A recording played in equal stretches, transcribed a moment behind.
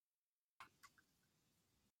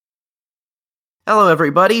Hello,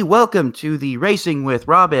 everybody. Welcome to the Racing with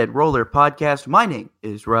Rob and Roller podcast. My name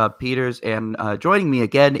is Rob Peters, and joining me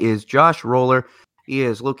again is Josh Roller. He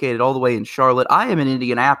is located all the way in Charlotte. I am in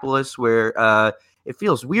Indianapolis, where it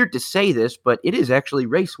feels weird to say this, but it is actually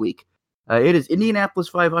race week. It is Indianapolis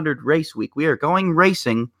 500 race week. We are going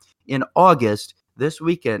racing in August this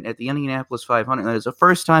weekend at the Indianapolis 500. That is the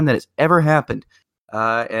first time that it's ever happened.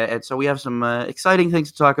 And so we have some exciting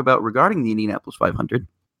things to talk about regarding the Indianapolis 500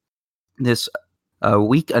 this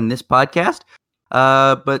week on this podcast.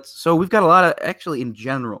 But so we've got a lot of, actually in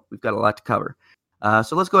general, we've got a lot to cover.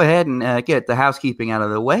 So let's go ahead and get the housekeeping out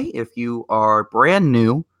of the way. If you are brand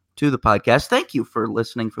new to the podcast, thank you for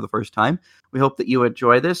listening for the first time. We hope that you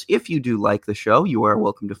enjoy this. If you do like the show, you are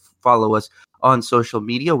welcome to follow us on social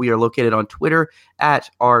media. We are located on Twitter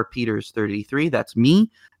at rpeters33. That's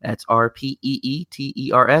me. That's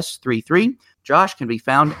RPEETERS33. Josh can be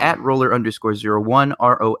found at roller_01,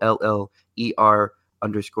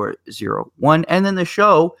 ROLLER_01. And then the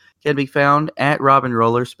show can be found at Robin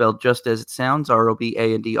Roller, spelled just as it sounds,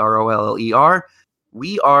 ROBANDROLLER.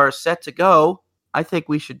 We are set to go. I think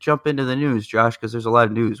we should jump into the news, Josh, because there's a lot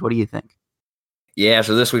of news. What do you think? Yeah,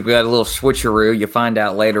 so this week we got a little switcheroo. You find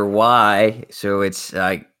out later why. So it's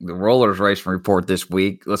the Rollers Racing Report this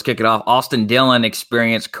week. Let's kick it off. Austin Dillon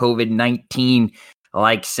experienced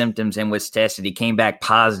COVID-19-like symptoms and was tested. He came back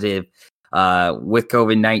positive with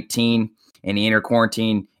COVID-19, and he entered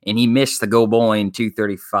quarantine, and he missed the Go Bowling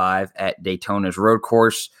 235 at Daytona's road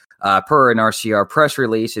course. Per an RCR press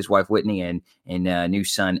release, his wife Whitney and new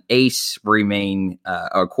son Ace remain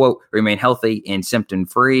healthy and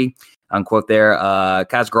symptom-free. Unquote there.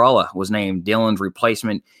 Kaz Grala was named Dillon's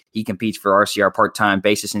replacement. He competes for RCR part-time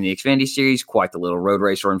basis in the Xfinity Series. Quite the little road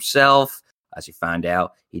racer himself. As you find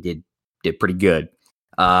out, he did pretty good.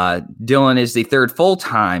 Dillon is the third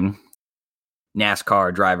full-time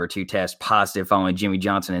NASCAR driver to test positive following Jimmy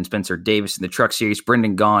Johnson and Spencer Davis in the Truck Series.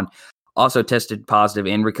 Brendan Gaughan also tested positive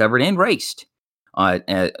and recovered and raced on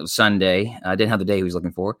Sunday. I didn't have the day he was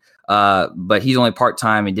looking for. But he's only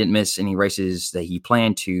part-time and didn't miss any races that he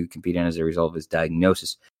planned to compete in as a result of his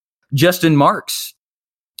diagnosis. Justin Marks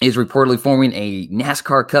is reportedly forming a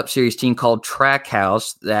NASCAR Cup Series team called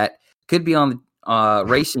Trackhouse that could be on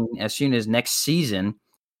racing as soon as next season.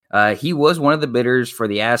 He was one of the bidders for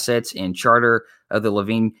the assets and charter of the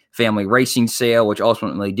Levine family racing sale, which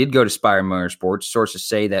ultimately did go to Spire Motorsports. Sources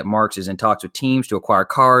say that Marks is in talks with teams to acquire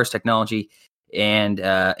cars, technology, and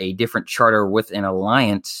a different charter with an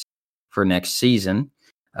alliance for next season.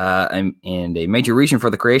 And a major reason for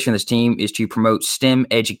the creation of this team is to promote STEM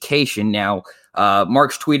education. Now,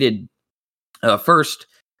 Marks tweeted first,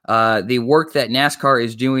 the work that NASCAR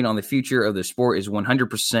is doing on the future of the sport is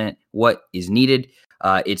 100% what is needed.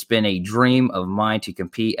 It's been a dream of mine to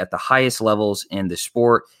compete at the highest levels in the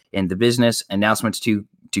sport and the business. Announcements to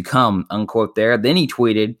come, unquote there. Then he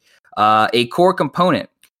tweeted, a core component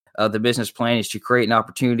of the business plan is to create an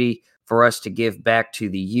opportunity for us to give back to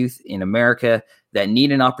the youth in America that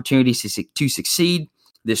need an opportunity to succeed.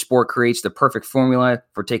 This sport creates the perfect formula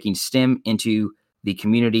for taking STEM into the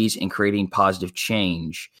communities and creating positive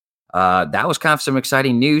change. That was kind of some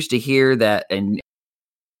exciting news to hear that. And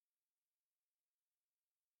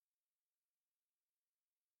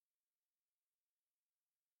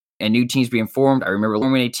new teams being formed. I remember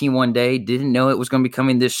forming a team one day, didn't know it was going to be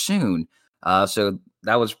coming this soon. So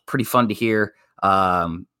that was pretty fun to hear.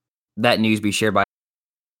 That news be shared by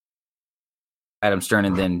Adam Stern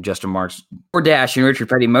and then Justin Marks. DoorDash and Richard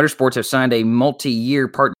Petty Motorsports have signed a multi-year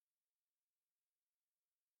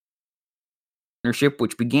partnership,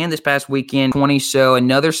 which began this past weekend. So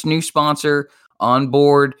another new sponsor on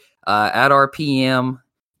board at RPM,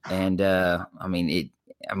 and I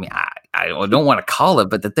don't want to call it,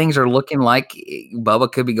 but the things are looking like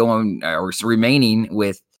Bubba could be going or remaining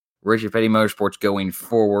with Richard Petty Motorsports going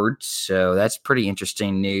forward. So that's pretty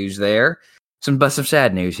interesting news there. Some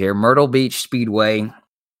sad news here. Myrtle Beach Speedway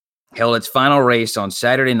held its final race on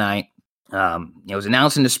Saturday night. It was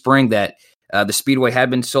announced in the spring that the speedway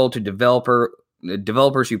had been sold to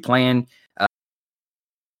developers who plan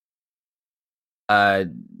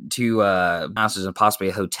to houses and possibly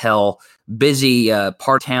a hotel. Busy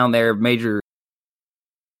part of town there, major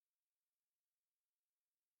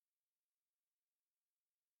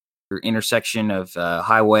intersection of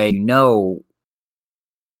highway.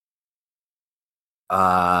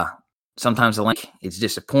 Sometimes the link is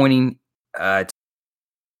disappointing.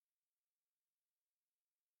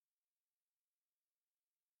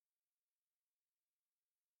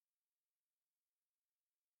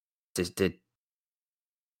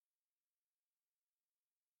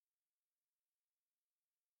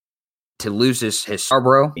 To lose his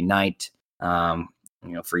Scarborough night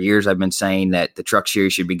For years I've been saying that the Truck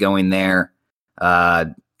Series should be going there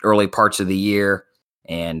early parts of the year,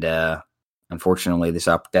 and unfortunately,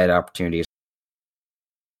 that opportunity is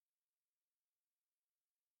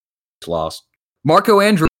lost. Marco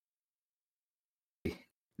Andretti,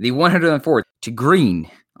 the 104th to green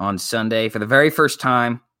on Sunday for the very first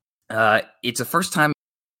time. It's the first time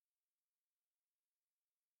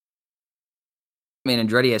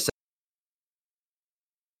Andretti has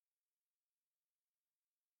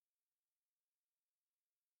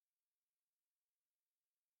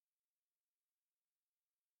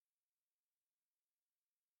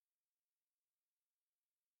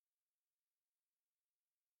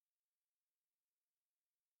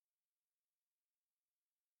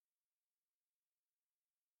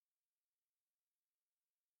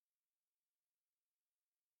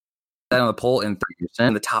on the pole in 3%.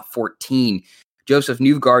 In the top 14, Joseph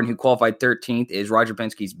Newgarden, who qualified 13th, is Roger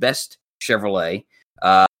Penske's best Chevrolet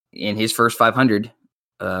in his first 500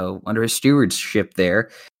 under his stewardship there.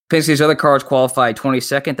 Penske's other cars qualified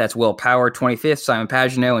 22nd. That's Will Power. 25th, Simon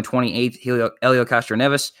Pagenaud. And 28th, Helio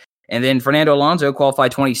Castroneves. And then Fernando Alonso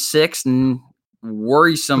qualified 26th. And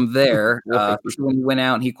worrisome there. When he went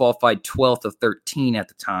out, and he qualified 12th of 13 at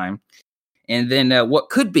the time. And then what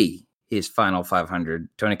could be his final 500,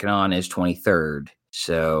 Tony Kanaan, is 23rd.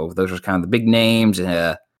 So those are kind of the big names.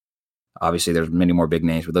 Obviously, there's many more big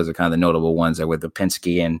names, but those are kind of the notable ones with the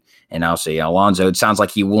Penske and obviously Alonso. It sounds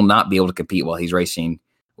like he will not be able to compete while he's racing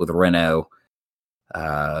with Renault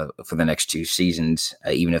for the next 2 seasons,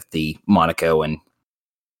 even if the Monaco and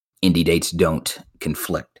Indy dates don't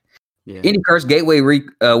conflict. Yeah. IndyCar's Gateway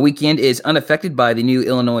weekend is unaffected by the new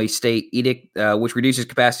Illinois state edict, which reduces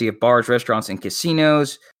capacity of bars, restaurants, and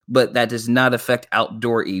casinos, but that does not affect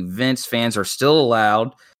outdoor events. Fans are still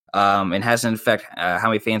allowed, and hasn't affected how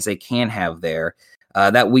many fans they can have there.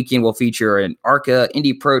 That weekend will feature an ARCA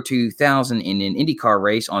Indy Pro 2000 in an IndyCar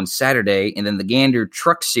race on Saturday, and then the Gander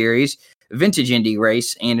Truck Series Vintage Indy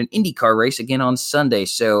race and an IndyCar race again on Sunday.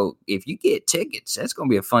 So if you get tickets, that's going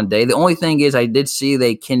to be a fun day. The only thing is, I did see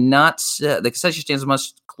they cannot the concession stands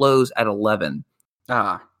must close at 11.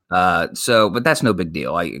 But that's no big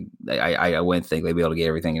deal. I wouldn't think they'd be able to get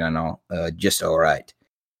everything done just all right.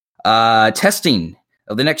 Testing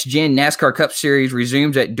of the next gen NASCAR Cup Series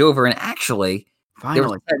resumes at Dover, and actually,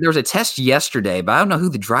 finally, there was a test yesterday, but I don't know who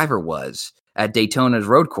the driver was at Daytona's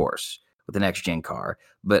road course with the next gen car.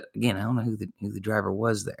 But again, I don't know who the driver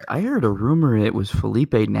was there. I heard a rumor it was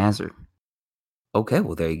Felipe Nasr. Okay,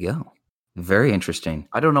 well there you go. Very interesting.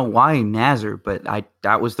 I don't know why Nasr, but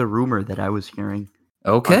that was the rumor that I was hearing.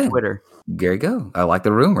 Okay, on Twitter. There you go. I like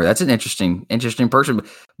the rumor. That's an interesting person.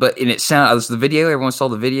 But and it sounded the video. Everyone saw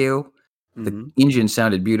the video. Mm-hmm. The engine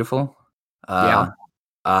sounded beautiful. I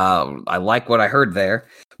like what I heard there.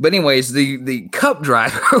 But anyways, the Cup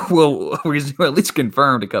driver will resume, at least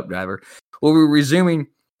confirmed a Cup driver, will be resuming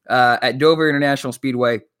at Dover International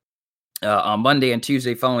Speedway on Monday and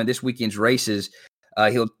Tuesday following this weekend's races.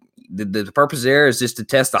 The purpose there is just to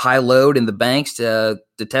test the high load in the banks to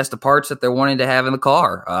test the parts that they're wanting to have in the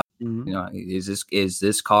car. Is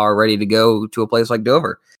this car ready to go to a place like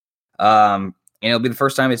Dover? And it'll be the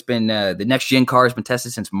first time it's been the next gen car has been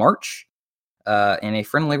tested since March. And a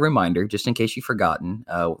friendly reminder, just in case you've forgotten,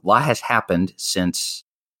 a lot has happened since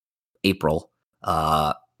April.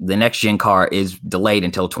 The next gen car is delayed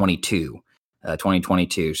until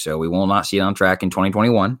 2022. So we will not see it on track in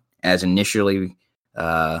 2021 as initially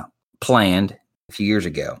planned a few years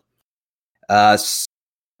ago.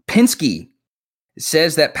 Penske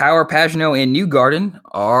says that Power, Pagenaud, and Newgarden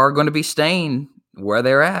are going to be staying where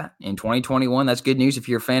they're at in 2021. That's good news if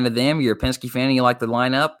you're a fan of them. You're a Penske fan and you like the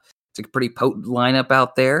lineup. It's a pretty potent lineup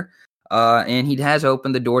out there. And he has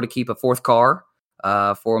opened the door to keep a fourth car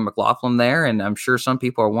for McLaughlin there. And I'm sure some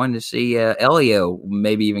people are wanting to see Elio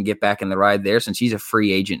maybe even get back in the ride there since he's a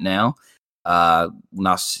free agent now.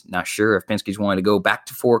 Not sure if Penske's wanting to go back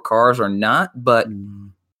to 4 cars or not, but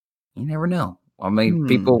you never know. I mean,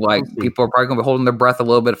 people are probably going to be holding their breath a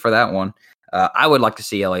little bit for that one. I would like to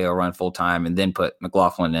see Elio run full time and then put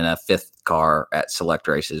McLaughlin in a 5th car at select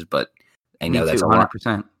races, but I know that's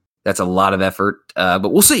 100%. That's a lot of effort,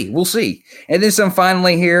 but we'll see. And then some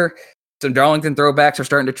finally here, some Darlington throwbacks are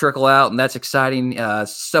starting to trickle out, and that's exciting.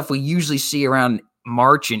 Stuff we usually see around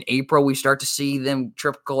March and April, we start to see them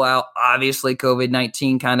trickle out. Obviously,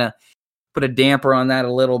 COVID-19 kind of put a damper on that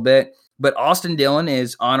a little bit. But Austin Dillon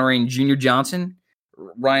is honoring Junior Johnson.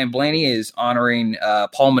 Ryan Blaney is honoring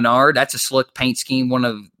Paul Menard. That's a slick paint scheme, one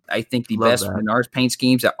of, I think, the best Menard's paint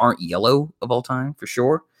schemes that aren't yellow of all time, for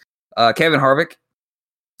sure. Kevin Harvick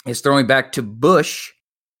is throwing back to Busch.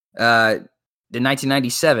 the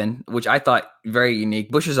 1997, which I thought very unique.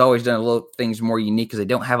 Busch has always done a little things more unique because they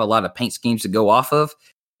don't have a lot of paint schemes to go off of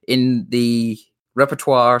in the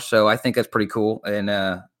repertoire. So I think that's pretty cool.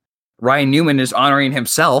 And Ryan Newman is honoring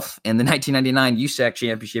himself in the 1999 USAC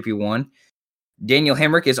championship he won. Daniel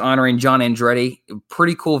Hemrick is honoring John Andretti.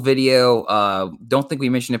 Pretty cool video. Don't think we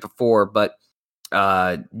mentioned it before, but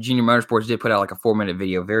Junior Motorsports did put out like a 4-minute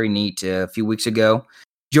video. Very neat a few weeks ago.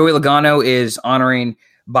 Joey Logano is honoring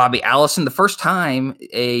Bobby Allison. The first time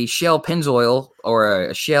a Shell Pennzoil or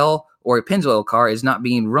a Shell or a Pennzoil car is not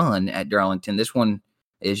being run at Darlington. This one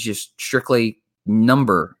is just strictly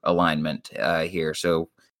number alignment here. So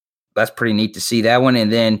that's pretty neat to see that one.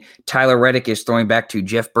 And then Tyler Reddick is throwing back to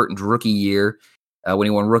Jeff Burton's rookie year when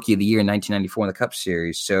he won Rookie of the Year in 1994 in the Cup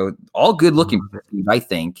Series. So all good looking, I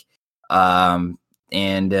think.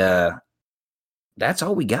 That's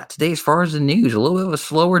all we got today as far as the news. A little bit of a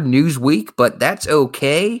slower news week, but that's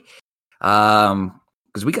okay.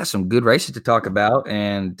 Because we got some good races to talk about.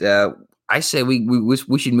 And I say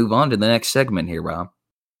we should move on to the next segment here, Rob.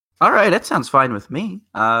 All right, that sounds fine with me.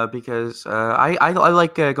 Because I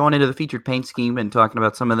like going into the featured paint scheme and talking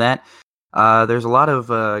about some of that. There's a lot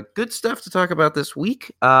of good stuff to talk about this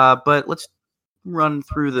week. But let's run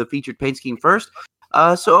through the featured paint scheme first.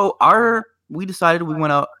 We decided we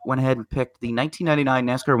went ahead and picked the 1999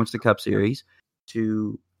 NASCAR Winston Cup Series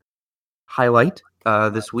to highlight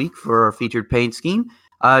this week for our featured paint scheme.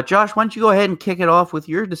 Josh, why don't you go ahead and kick it off with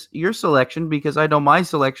your selection, because I know my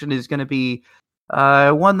selection is going to be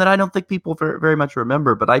one that I don't think people very much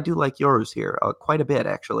remember, but I do like yours here quite a bit,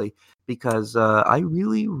 actually, because I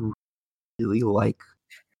really, really like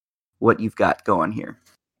what you've got going here.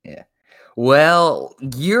 Yeah. Well,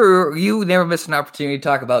 you never miss an opportunity to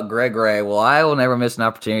talk about Greg Ray. Well, I will never miss an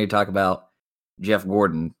opportunity to talk about Jeff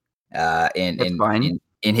Gordon in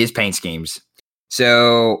his paint schemes.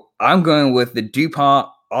 So I'm going with the DuPont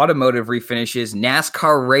Automotive Refinishes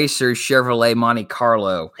NASCAR Racer Chevrolet Monte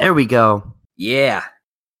Carlo. There we go. Yeah.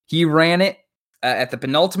 He ran it at the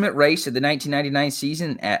penultimate race of the 1999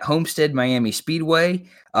 season at Homestead Miami Speedway.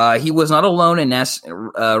 He was not alone in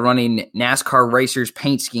running NASCAR Racers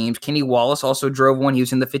paint schemes. Kenny Wallace also drove one. He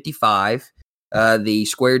was in the 55, the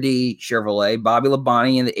Square D Chevrolet, Bobby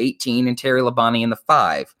Labonte in the 18, and Terry Labonte in the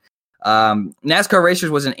 5. NASCAR Racers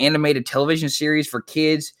was an animated television series for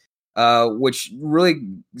kids, which really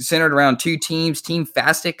centered around two teams, Team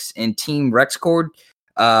Fastix and Team Rexcord.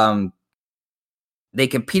 They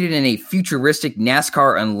competed in a futuristic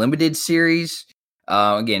NASCAR Unlimited series.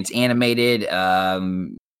 Again, it's animated.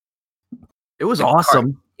 It was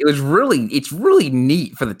awesome. It's really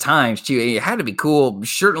neat for the times too. It had to be cool.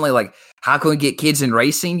 Certainly, like, how can we get kids in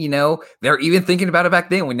racing? You know, they're even thinking about it back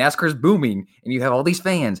then when NASCAR's booming and you have all these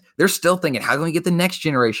fans. They're still thinking, how can we get the next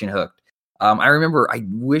generation hooked? I remember, I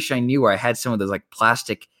wish I knew where I had some of those like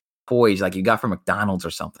plastic toys like you got from McDonald's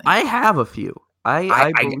or something. I have a few.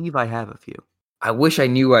 I believe I have a few. I wish I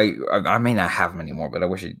knew. I may not have them anymore, but I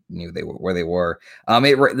wish I knew where they were.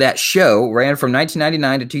 That show ran from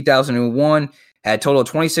 1999 to 2001. Had a total of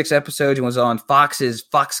 26 episodes and was on Fox's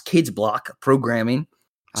Fox Kids block programming.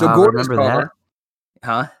 So Gordon's remember that?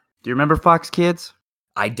 Huh? Do you remember Fox Kids?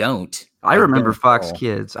 I don't. I remember Fox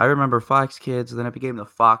Kids. I remember Fox Kids, and then it became the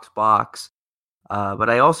Fox Box. But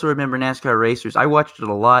I also remember NASCAR Racers. I watched it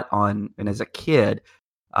a lot and as a kid,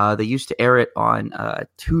 they used to air it on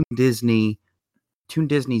Toon Disney's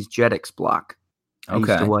Jetix block. I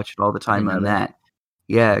used to watch it all the time on that.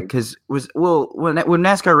 Yeah, because when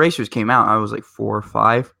NASCAR Racers came out, I was like 4 or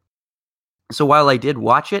 5. So while I did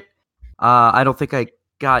watch it, I don't think I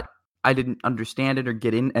didn't understand it or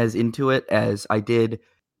get as into it as I did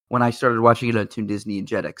when I started watching it on Toon Disney and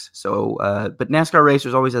Jetix. So, but NASCAR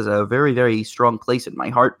Racers always has a very, very strong place in my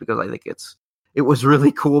heart because I think it was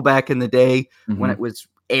really cool back in the day when it was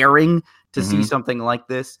airing to see something like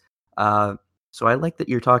this. So I like that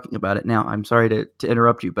you're talking about it now. I'm sorry to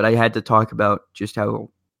interrupt you, but I had to talk about just how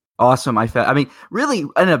awesome I felt. I mean, really,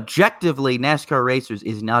 and objectively, NASCAR Racers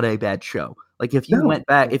is not a bad show. Like if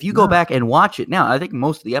you go back and watch it now, I think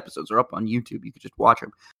most of the episodes are up on YouTube. You could just watch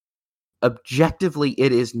them. Objectively,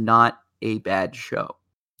 it is not a bad show.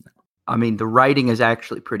 I mean, the writing is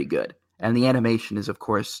actually pretty good, and the animation is, of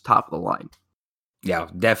course, top of the line. Yeah,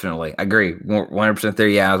 definitely. I agree. 100% there.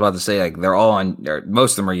 Yeah, I was about to say, like, they're all on, or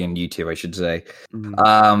most of them are on YouTube, I should say.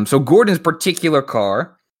 So Gordon's particular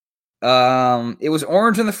car, it was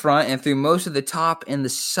orange in the front and through most of the top and the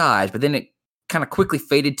sides, but then it kind of quickly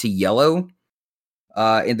faded to yellow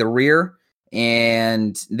in the rear.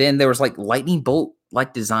 And then there was like lightning bolt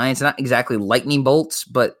like designs, not exactly lightning bolts,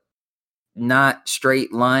 but not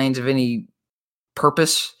straight lines of any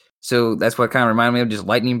purpose. So that's what kind of reminded me of, just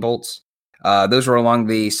lightning bolts. Those were along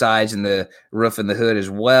the sides and the roof and the hood as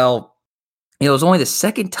well. It was only the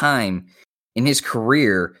second time in his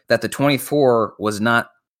career that the 24 was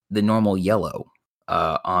not the normal yellow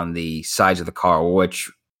on the sides of the car,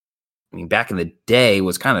 which, I mean, back in the day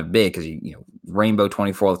was kind of big because, rainbow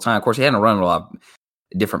 24 all the time. Of course, he hadn't run a lot of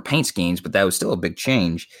different paint schemes, but that was still a big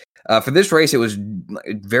change. For this race, it was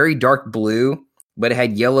very dark blue, but it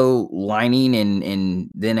had yellow lining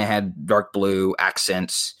and then it had dark blue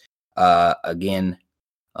accents again.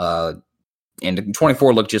 And the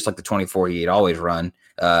 24 looked just like the 24 he had always run,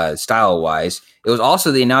 style-wise. It was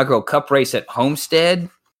also the inaugural Cup race at Homestead.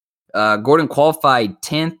 Gordon qualified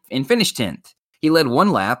 10th and finished 10th. He led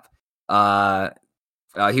one lap.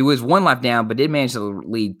 He was one lap down, but did manage to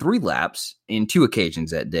lead 3 laps in 2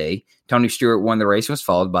 occasions that day. Tony Stewart won the race and was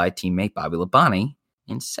followed by teammate Bobby Labonte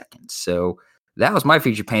in second. So that was my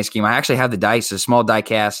feature paint scheme. I actually have the dice, a small die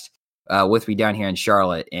cast, with me down here in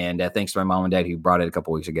Charlotte, and thanks to my mom and dad who brought it a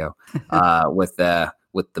couple weeks ago with the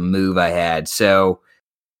move I had. So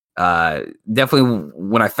definitely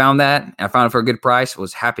when I found that, I found it for a good price,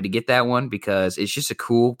 was happy to get that one because it's just a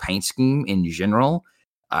cool paint scheme in general.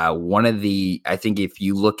 I think if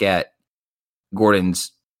you look at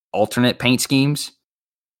Gordon's alternate paint schemes,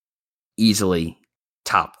 easily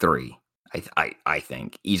top 3. I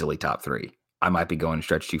think easily top 3. I might be going a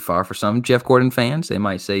stretch too far for some Jeff Gordon fans. They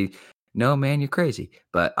might say, no, man, you're crazy.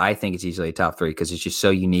 But I think it's easily a top 3 because it's just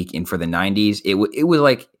so unique. And for the 90s, it was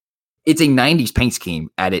like, it's a 90s paint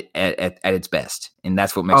scheme at its best. And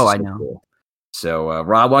that's what makes it so cool. So,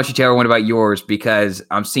 Rob, why don't you tell everyone about yours? Because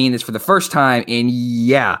I'm seeing this for the first time. And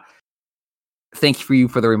thank you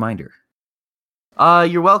for the reminder.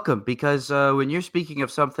 You're welcome, because when you're speaking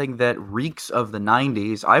of something that reeks of the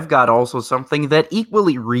 90s, I've got also something that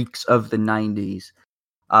equally reeks of the 90s.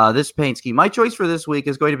 This paint scheme. My choice for this week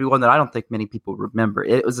is going to be one that I don't think many people remember.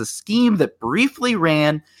 It was a scheme that briefly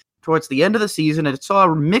ran towards the end of the season, and it saw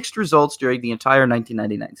mixed results during the entire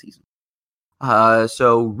 1999 season.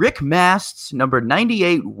 So Rick Mast's number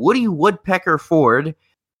 98 Woody Woodpecker Ford,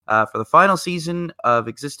 for the final season of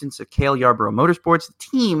existence of Cale Yarborough Motorsports, the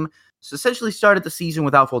team essentially started the season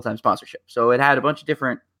without full-time sponsorship. So it had a bunch of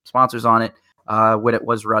different sponsors on it when it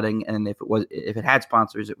was running, and if it had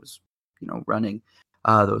sponsors, it was running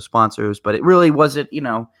those sponsors. But it really wasn't.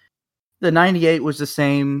 The 98 was the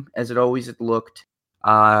same as it always had looked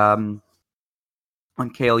on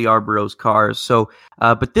Cale Yarborough's cars. So,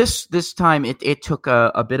 but this time it took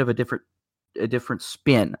a bit of a different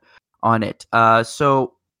spin on it.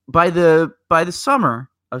 So by the summer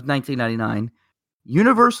of 1999,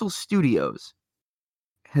 Universal Studios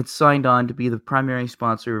had signed on to be the primary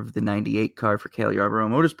sponsor of the 98 car for Cale Yarborough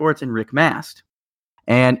Motorsports and Rick Mast.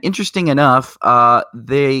 And interesting enough,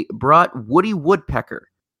 they brought Woody Woodpecker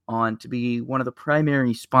on to be one of the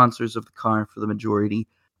primary sponsors of the car for the majority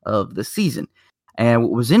of the season. And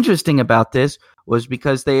what was interesting about this was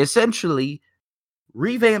because they essentially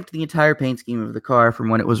revamped the entire paint scheme of the car from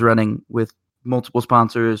when it was running with multiple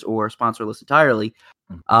sponsors or sponsorless entirely.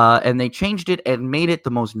 And they changed it and made it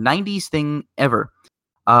the most 90s thing ever.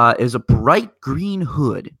 Is a bright green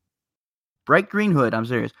hood. Bright green hood, I'm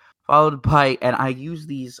serious. Followed by, and I use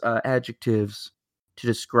these adjectives to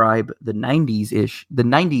describe the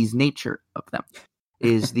 90s nature of them,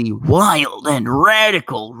 is the wild and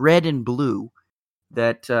radical red and blue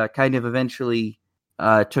that kind of eventually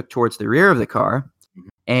took towards the rear of the car.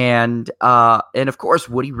 And of course,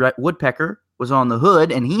 Woody Woodpecker was on the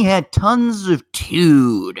hood, and he had tons of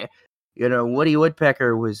tude. Woody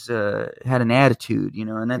Woodpecker had an attitude,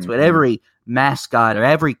 and that's what every mascot or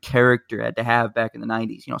every character had to have back in the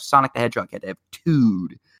 90s. Sonic the Hedgehog had to have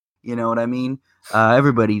tude. You know what I mean?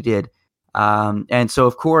 Everybody did. And so,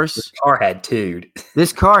 of course... This car had tude.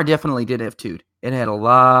 This car definitely did have tude. It had a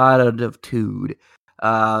lot of tude.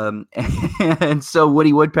 And so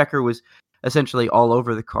Woody Woodpecker was essentially all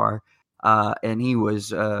over the car. And he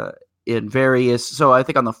was in various... So I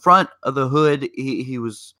think on the front of the hood, he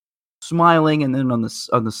was smiling, and then on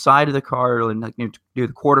the side of the car, and like near the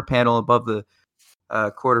quarter panel, above the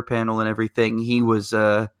quarter panel and everything, he was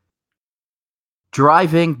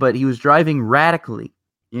driving, but he was driving radically.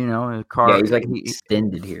 A car. Yeah, he's like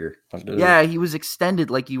extended here. Yeah, he was extended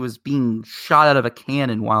like he was being shot out of a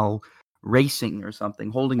cannon while racing or something,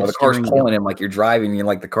 holding the car's steering pulling wheel. him like you're driving, and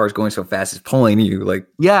like the car's going so fast it's pulling you. Like,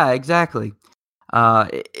 yeah, exactly.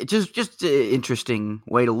 It just an interesting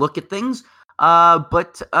way to look at things.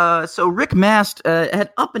 So Rick Mast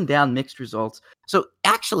had up and down mixed results. So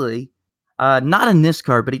actually, not in this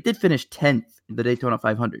car, but he did finish 10th in the Daytona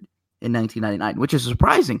 500 in 1999, which is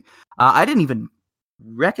surprising. I didn't even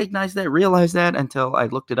realize that until I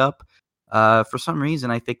looked it up. For some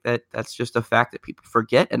reason, I think that's just a fact that people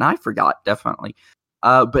forget, and I forgot, definitely.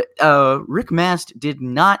 But Rick Mast did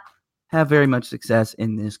not have very much success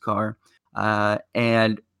in this car, but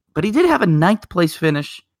he did have a 9th place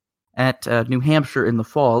finish at New Hampshire in the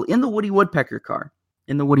fall in the Woody Woodpecker car.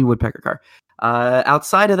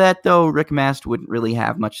 Outside of that, though, Rick Mast wouldn't really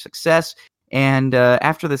have much success. And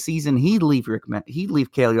after the season, he'd leave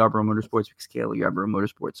Cale Yarborough Motorsports because Cale Yarborough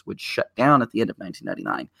Motorsports would shut down at the end of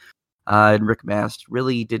 1999. And Rick Mast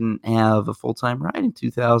really didn't have a full-time ride in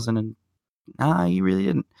 2000. And he really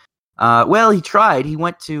didn't. Well, he tried. He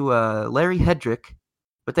went to Larry Hedrick,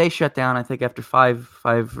 but they shut down, I think, after five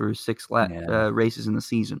or six races in the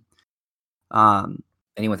season. And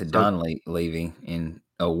he went to Don Levy in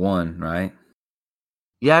 2001, right?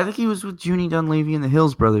 Yeah, I think he was with Junie Dunleavy in the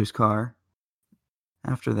Hills Brothers car.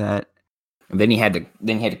 After that, and then he had to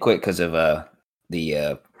quit because of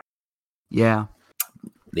the.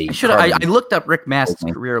 I looked up Rick Mast's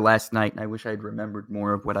career last night, and I wish I'd remembered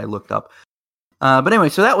more of what I looked up. But anyway,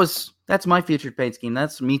 so that's my featured paint scheme.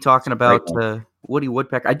 That's me talking about Woody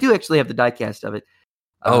Woodpecker. I do actually have the diecast of it.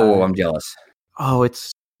 I'm jealous. Oh,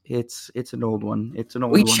 it's an old one.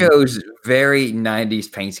 We chose very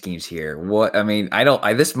 90s paint schemes here.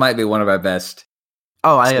 This might be one of our best.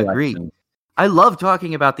 Oh, I agree. I love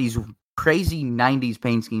talking about these crazy 90s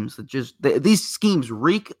paint schemes that these schemes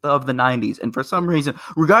reek of the 90s. And for some reason,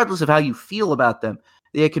 regardless of how you feel about them,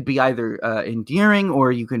 they could be either endearing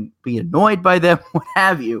or you can be annoyed by them, what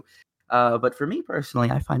have you. But for me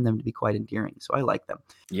personally, I find them to be quite endearing, so I like them.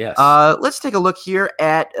 Yes. Let's take a look here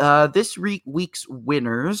at this week's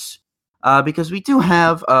winners, because we do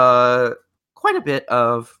have quite a bit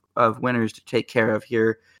of winners to take care of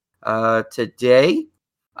here today.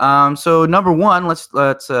 So number one, let's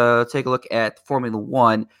take a look at Formula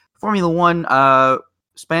One. Formula One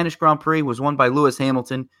Spanish Grand Prix was won by Lewis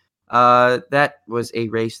Hamilton. That was a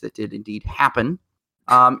race that did indeed happen.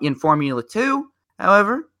 In Formula 2,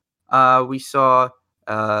 however, we saw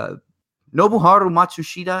Nobuharu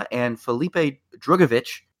Matsushita and Felipe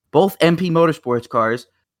Drugovich, both MP Motorsports cars,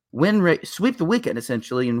 sweep the weekend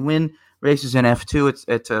essentially and win races in F2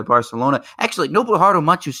 at Barcelona. Actually, Nobuharu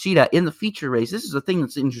Matsushita in the feature race, this is the thing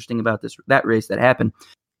that's interesting about that race that happened,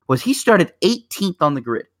 was he started 18th on the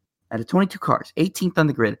grid out of 22 cars, 18th on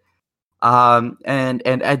the grid.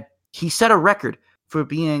 And he set a record for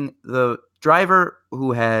being the driver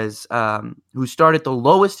who started the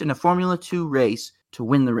lowest in a Formula 2 race to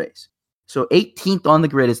win the race. So 18th on the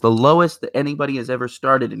grid is the lowest that anybody has ever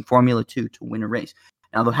started in Formula 2 to win a race.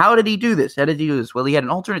 Now, how did he do this? Well, he had an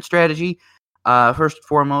alternate strategy, first and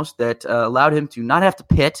foremost, that allowed him to not have to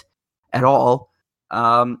pit at all.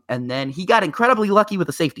 And then he got incredibly lucky with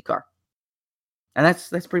a safety car. And that's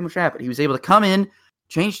pretty much what happened. He was able to come in,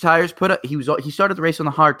 change tires, he started the race on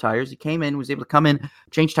the hard tires. He came in, was able to come in,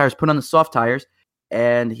 change tires, put on the soft tires,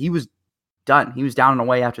 and he was done. He was down and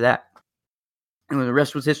away after that. And the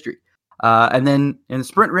rest was history. And then in the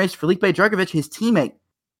sprint race, Felipe Drugovich, his teammate,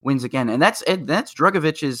 wins again. And that's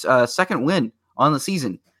Drugovich's second win on the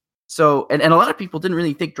season. So, and a lot of people didn't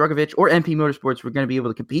really think Drugovich or MP Motorsports were going to be able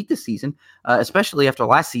to compete this season, especially after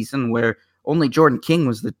last season where only Jordan King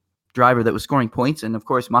was the driver that was scoring points. And of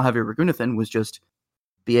course, Mahavir Raghunathan was just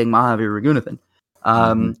being Mahavir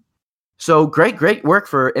Raghunathan. So great work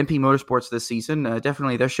for MP Motorsports this season.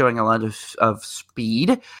 Definitely, they're showing a lot of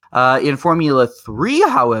speed. In Formula 3,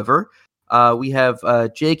 however, we have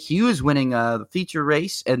Jake Hughes winning the feature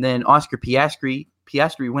race, and then Oscar Piastri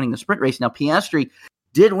winning the sprint race. Now, Piastri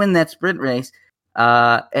did win that sprint race,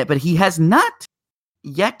 but he has not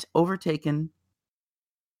yet overtaken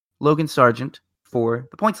Logan Sargent for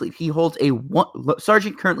the points lead.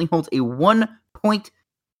 Sargent currently holds a 1 point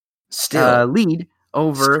lead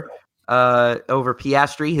over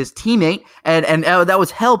Piastri, his teammate, and that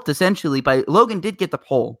was helped essentially by Logan did get the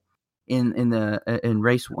pole in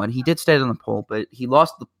race one. He did stay on the pole, but he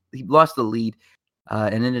lost the lead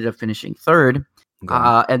and ended up finishing third.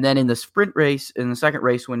 And then in the sprint race, in the second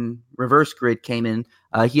race, when reverse grid came in,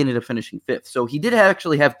 he ended up finishing fifth. So he did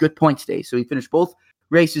actually have good points days. So he finished both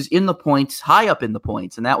races in the points, high up in the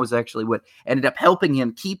points, and that was actually what ended up helping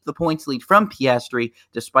him keep the points lead from Piastri,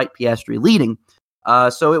 despite Piastri leading.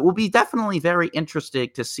 So it will be definitely very interesting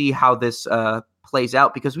to see how this plays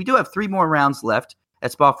out, because we do have 3 more rounds left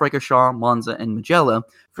at Spa-Francorchamps, Monza, and Mugello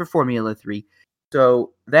for Formula 3.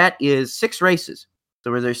 So that is 6 races.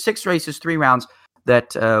 So there's 6 races, 3 rounds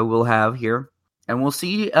that we'll have here, and we'll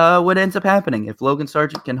see what ends up happening, if Logan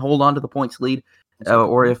Sargent can hold on to the points lead,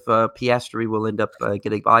 or if Piastri will end up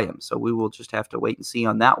getting by him. So we will just have to wait and see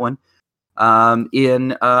on that one.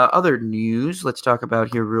 In other news, let's talk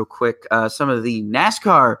about here real quick some of the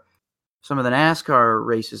NASCAR some of the NASCAR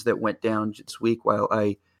races that went down this week while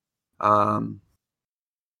I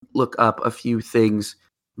look up a few things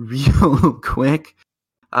real quick.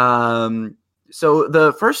 So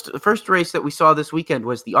the first race that we saw this weekend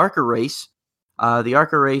was the ARCA race. The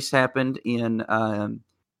ARCA race happened in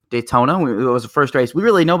Daytona. It was the first race.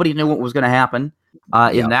 Nobody knew what was going to happen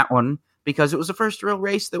in that one because it was the first real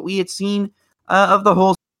race that we had seen of the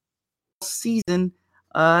whole season.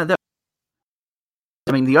 The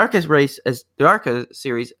ARCA race, as the ARCA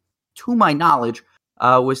series, to my knowledge,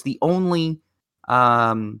 was the only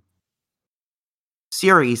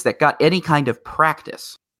series that got any kind of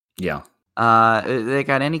practice. Yeah. They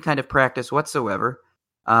got any kind of practice whatsoever.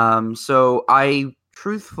 So I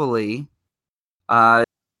truthfully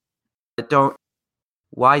don't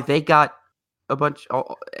why they got a bunch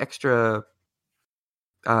extra.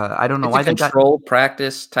 I don't know why they got controlled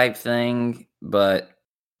practice type thing, but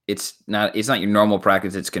it's not your normal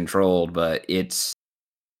practice. It's controlled, but it's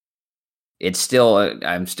still.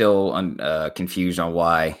 I'm still confused on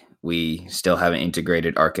why we still haven't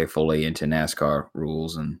integrated ARCA fully into NASCAR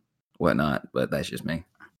rules and whatnot, but that's just me.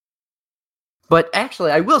 But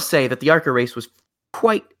actually, I will say that the ARCA race was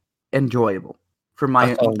quite enjoyable in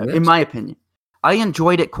my opinion. I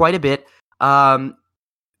enjoyed it quite a bit.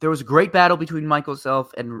 There was a great battle between Michael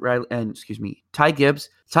Self and Ty Gibbs.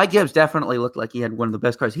 Ty Gibbs definitely looked like he had one of the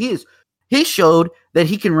best cars. He showed that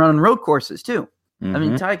he can run on road courses too. Mm-hmm. I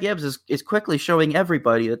mean, Ty Gibbs is quickly showing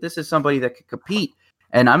everybody that this is somebody that could compete.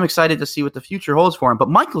 And I'm excited to see what the future holds for him. But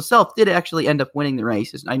Michael Self did actually end up winning the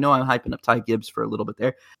race. I know I'm hyping up Ty Gibbs for a little bit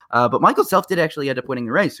there. But Michael Self did actually end up winning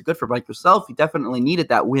the race. So good for Michael Self. He definitely needed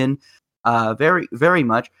that win very, very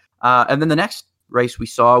much. And then the next race we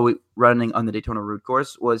saw running on the Daytona Road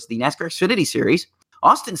Course was the NASCAR Xfinity Series.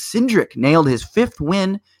 Austin Cindric nailed his 5th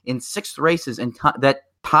win in 6 races, and that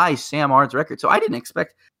ties Sam Ard's record. So I didn't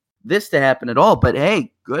expect this to happen at all. But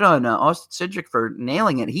hey, good on Austin Cindric for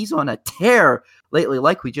nailing it. He's on a tear lately,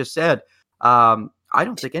 like we just said. I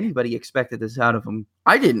don't think anybody expected this out of him.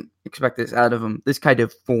 I didn't expect this out of him, this kind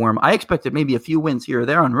of form. I expected maybe a few wins here or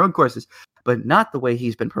there on road courses, but not the way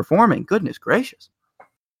he's been performing. Goodness gracious.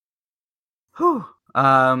 Whew.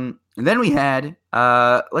 And then we had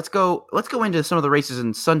let's go into some of the races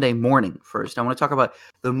in Sunday morning first. I want to talk about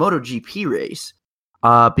the MotoGP race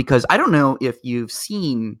because I don't know if you've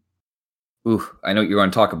seen. I know what you're going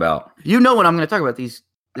to talk about. You know what I'm going to talk about? This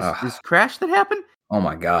crash that happened. Oh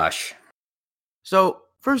my gosh! So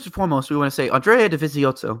first and foremost, we want to say Andrea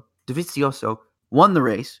Dovizioso won the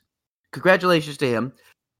race. Congratulations to him.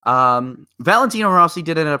 Valentino Rossi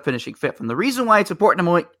did end up finishing 5th. And the reason why it's important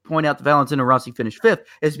to point out that Valentino Rossi finished 5th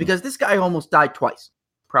is because this guy almost died twice,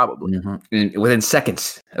 probably. Mm-hmm. Within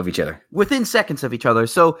seconds of each other.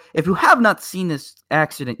 So if you have not seen this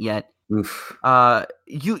accident yet,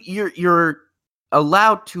 you're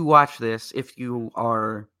allowed to watch this if you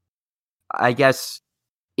are, I guess,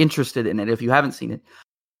 interested in it, if you haven't seen it.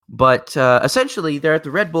 But essentially, they're at the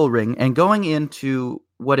Red Bull Ring and going into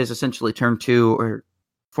what is essentially turn 2, or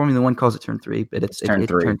Formula 1 calls it turn 3, but it's turn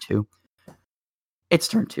 2. It's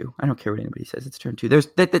turn 2. I don't care what anybody says. It's turn 2. There's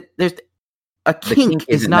a kink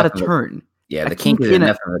is not a turn. Yeah, the kink is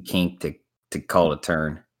enough of a kink to call it a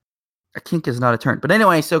turn. A kink is not a turn. But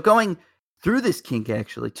anyway, so going through this kink,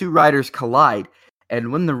 actually, 2 riders collide.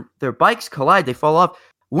 And when their bikes collide, they fall off.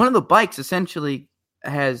 One of the bikes essentially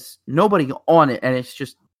has nobody on it, and it's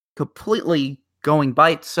just completely going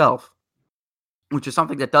by itself, which is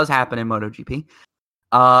something that does happen in MotoGP.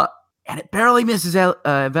 And it barely misses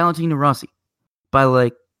Valentino Rossi by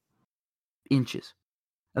like inches.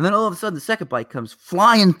 And then all of a sudden, the second bike comes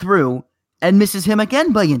flying through and misses him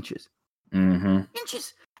again by inches. Mm-hmm.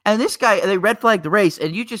 Inches. And this guy, they red flag the race,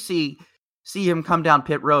 and you just see him come down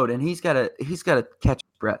pit road, and he's got to catch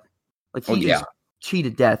his breath. Like he just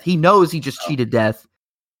cheated death. He knows he just cheated death,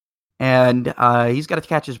 and he's got to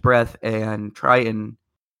catch his breath and try and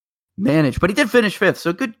manage. But he did finish 5th,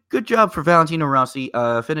 so good job for Valentino Rossi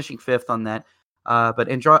finishing 5th on that. But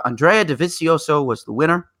Andrea Dovizioso was the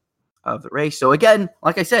winner of the race. So again,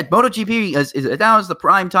 like I said, MotoGP now is the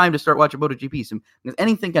prime time to start watching MotoGP. So, because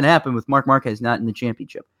anything can happen with Marc Marquez not in the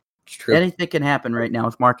championship. It's true. Anything can happen right now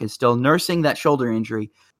with Marquez still nursing that shoulder injury.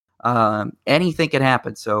 Anything can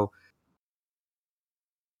happen. So,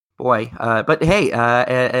 boy. But hey,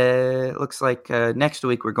 it looks like next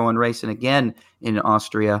week we're going racing again in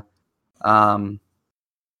Austria.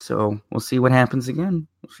 So we'll see what happens again.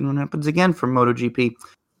 from MotoGP.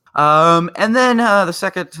 And then the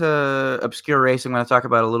second obscure race I'm going to talk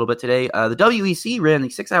about a little bit today. The WEC ran the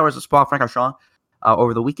 6 hours of Spa-Francorchamps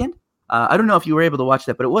over the weekend. I don't know if you were able to watch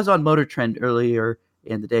that, but it was on Motor Trend earlier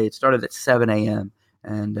in the day. It started at 7 a.m.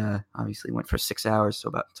 and obviously went for 6 hours, so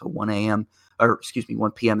about till 1 a.m. or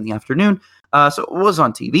 1 p.m. in the afternoon. So it was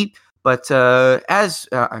on TV, but as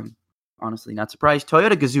I'm honestly not surprised,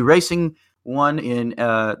 Toyota Gazoo Racing won in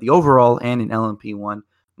the overall and in LMP1.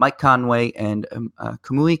 Mike Conway and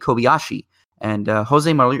Kamui Kobayashi and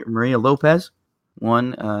Jose Maria Lopez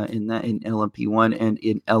won in LMP1 and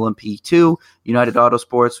in LMP2. United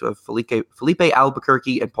Autosports of Felipe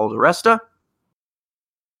Albuquerque and Paul Di Resta.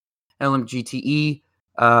 LMGTE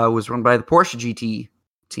was run by the Porsche GT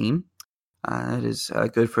team. That is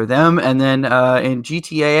good for them. And then in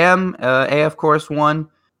GTAM, AF Course won.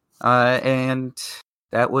 And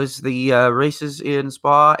that was the races in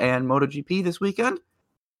Spa and MotoGP this weekend.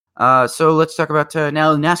 So let's talk about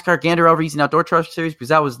now NASCAR Gander Racing Outdoor Truck Series, because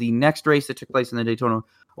that was the next race that took place in the Daytona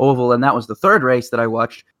Oval, and that was the third race that I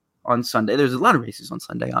watched on Sunday. There's a lot of races on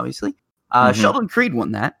Sunday, obviously. Sheldon Creed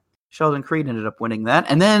won that. Sheldon Creed ended up winning that.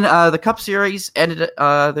 And then the Cup Series ended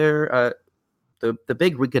the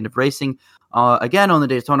big weekend of racing again on the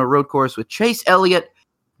Daytona Road Course with Chase Elliott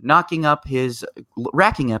racking up. That's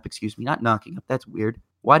weird.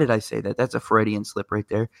 Why did I say that? That's a Freudian slip right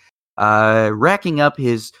there. Racking up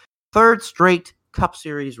his third straight Cup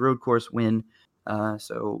Series road course win.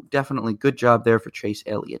 So definitely good job there for Chase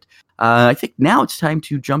Elliott. I think now it's time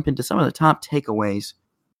to jump into some of the top takeaways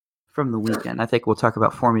from the weekend. I think we'll talk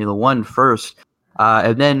about Formula One first.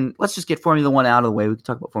 And then let's just get Formula One out of the way. We can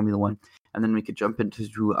talk about Formula One, and then we could jump into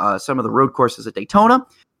some of the road courses at Daytona.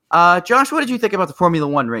 Josh, what did you think about the Formula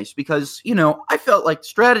One race? Because, I felt like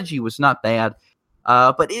strategy was not bad,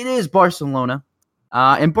 but it is Barcelona.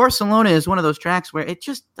 And Barcelona is one of those tracks where it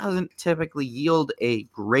just doesn't typically yield a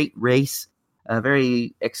great race, a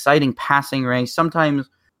very exciting passing race. Sometimes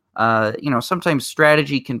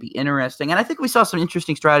strategy can be interesting. And I think we saw some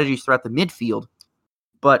interesting strategies throughout the midfield.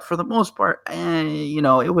 But for the most part,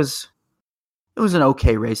 it was an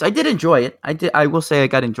okay race. I did enjoy it. I will say I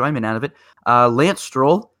got enjoyment out of it. Lance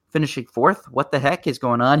Stroll finishing fourth. What the heck is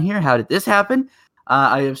going on here? How did this happen?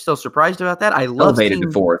 I am still surprised about that. I love elevated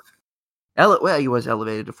to fourth. Well, he was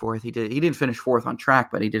elevated to fourth. He didn't finish fourth on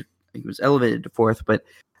track, but he was elevated to fourth. But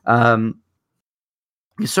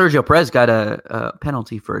Sergio Perez got a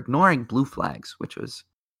penalty for ignoring blue flags, which was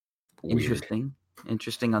weird.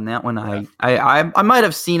 Interesting on that one. Yeah. I might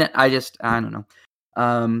have seen it. I don't know.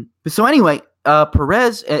 So anyway,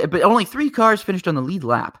 Perez, but only 3 cars finished on the lead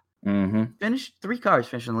lap. Mm-hmm. 3 cars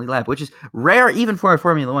finished on the lead lap, which is rare even for a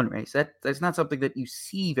Formula One race. That's not something that you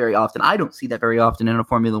see very often. I don't see that very often in a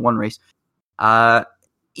Formula One race. But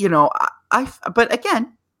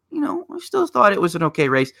again, I still thought it was an okay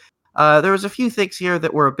race. There was a few things here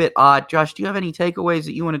that were a bit odd. Josh, do you have any takeaways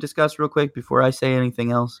that you want to discuss real quick before I say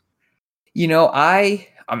anything else? I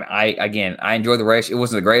enjoyed the race. It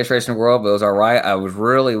wasn't the greatest race in the world, but it was all right.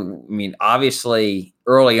 Obviously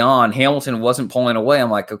early on, Hamilton wasn't pulling away.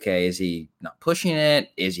 I'm like, okay, is he not pushing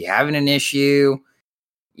it? Is he having an issue?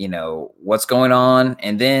 What's going on?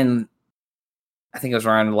 And then I think it was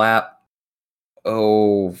around lap 10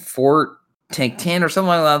 or something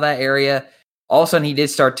like that area. All of a sudden, he did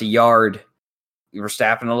start to yard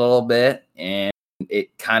Verstappen a little bit, and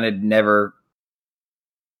it kind of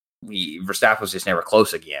Verstappen was just never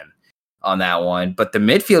close again on that one. But the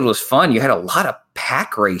midfield was fun. You had a lot of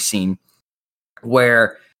pack racing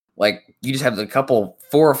where, you just have a couple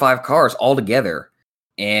 4 or 5 cars all together,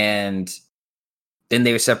 and then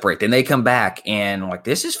they would separate. Then they come back, and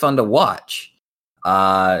this is fun to watch.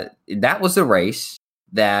 That was the race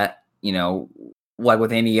that, like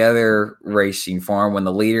with any other racing farm, when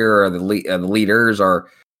the leader or the leaders are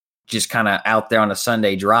just kind of out there on a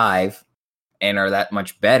Sunday drive and are that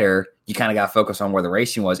much better, you kind of got to focus on where the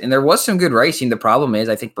racing was. And there was some good racing. The problem is,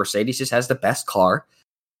 I think Mercedes just has the best car.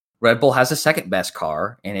 Red Bull has the second best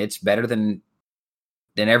car, and it's better than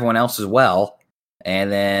everyone else as well.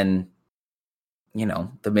 And then,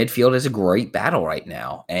 the midfield is a great battle right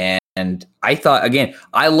now. And I thought, again,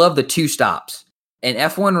 I love the 2 stops. An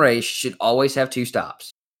F1 race should always have 2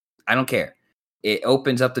 stops. I don't care. It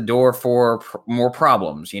opens up the door for more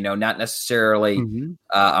problems, not necessarily,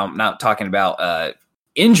 I'm not talking about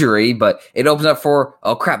injury, but it opens up for,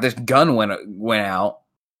 oh crap, this gun went out,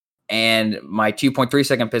 and my 2.3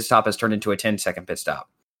 second pit stop has turned into a 10-second pit stop.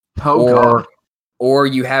 God. Or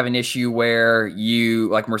you have an issue where you,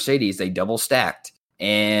 like Mercedes, they double stacked,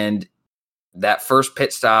 and that first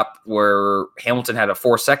pit stop where Hamilton had a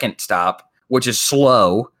 4-second stop, which is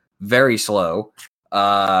slow, very slow,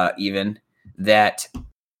 even, that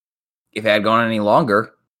if it had gone any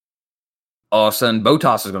longer, all of a sudden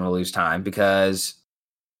Bottas is going to lose time because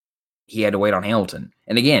he had to wait on Hamilton.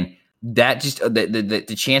 And again, that just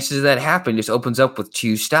the chances of that happen just opens up with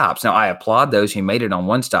 2 stops. Now I applaud those who made it on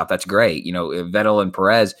 1 stop. That's great. Vettel and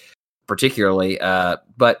Perez particularly.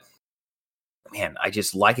 But man, I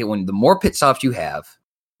just like it when the more pit stops you have,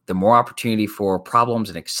 the more opportunity for problems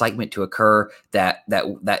and excitement to occur. That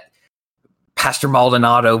Pastor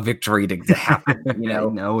Maldonado victory to happen. I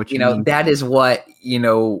know what you mean. That is what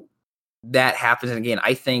that happens. And again,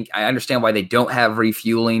 I understand why they don't have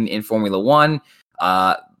refueling in Formula One.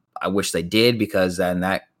 I wish they did, because then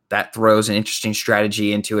that throws an interesting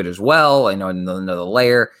strategy into it as well. I know another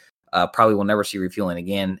layer. Probably will never see refueling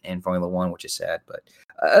again in Formula One, which is sad. But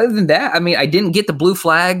other than that, I mean, I didn't get the blue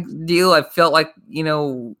flag deal. I felt like,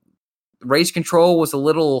 race control was a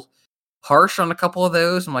little harsh on a couple of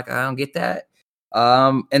those. I'm like, I don't get that.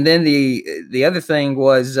 And then the other thing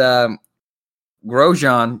was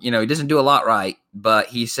Grosjean, he doesn't do a lot right, but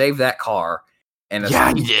he saved that car. And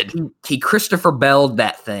yeah, he did. He Christopher Bell'd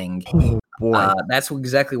that thing. Oh, boy. That's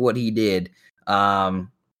exactly what he did. And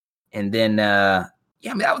then, that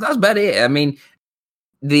was about it. I mean,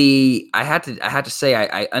 I had to say,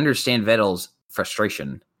 I understand Vettel's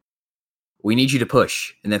frustration. We need you to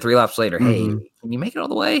push. And then 3 laps later, hey, can you make it all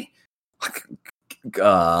the way?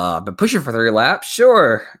 But pushing for 3 laps,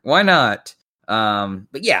 sure, why not?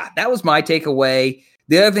 But yeah, that was my takeaway.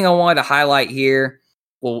 The other thing I wanted to highlight here,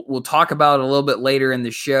 we'll talk about it a little bit later in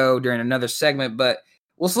the show during another segment, but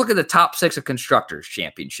let's look at the top 6 of Constructors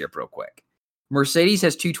Championship real quick. Mercedes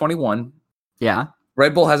has 221. Yeah.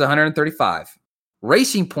 Red Bull has 135.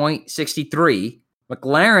 Racing Point 63.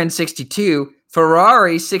 McLaren 62.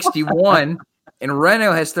 Ferrari 61. And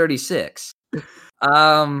Renault has 36.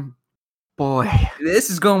 Boy, this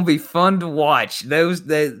is going to be fun to watch. Renault,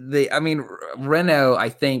 I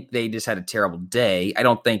think they just had a terrible day. I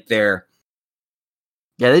don't think they're...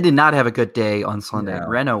 Yeah, they did not have a good day on Sunday. No,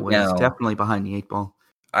 Renault was definitely behind the 8 ball.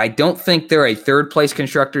 I don't think they're a 3rd place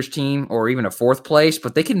constructors team or even a 4th place,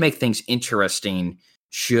 but they can make things interesting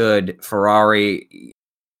should Ferrari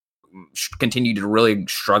continue to really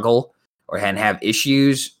struggle or have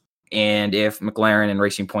issues. And if McLaren and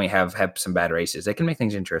Racing Point have some bad races, they can make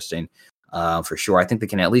things interesting. For sure. I think they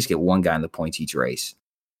can at least get 1 guy in the points each race.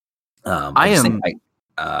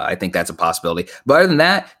 I think that's a possibility. But other than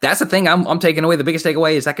that, that's the thing I'm taking away. The biggest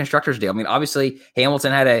takeaway is that constructors deal. I mean, obviously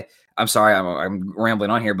Hamilton had I'm sorry, I'm rambling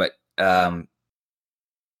on here, but has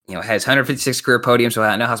 156 career podiums,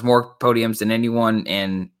 so now has more podiums than anyone.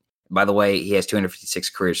 And by the way, he has 256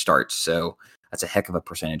 career starts, so that's a heck of a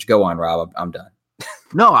percentage. Go on, Rob. I'm done.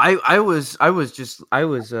 No, I was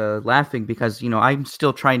laughing because I'm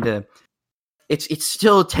still trying to. It's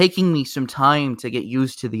still taking me some time to get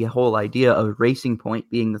used to the whole idea of Racing Point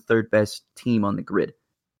being the 3rd best team on the grid.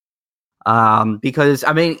 Because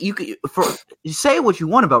I mean, you say what you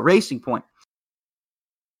want about Racing Point,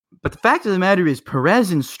 but the fact of the matter is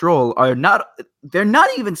Perez and Stroll they're not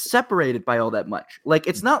even separated by all that much. Like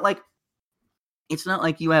it's not like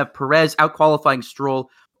you have Perez out qualifying Stroll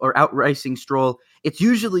or out racing Stroll. It's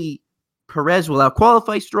usually Perez will out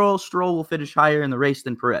qualify Stroll will finish higher in the race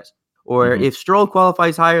than Perez. Or if Stroll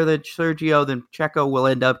qualifies higher than Sergio, then Checo will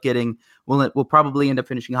end up will probably end up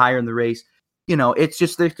finishing higher in the race. It's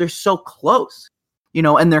just they're so close,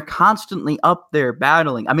 and they're constantly up there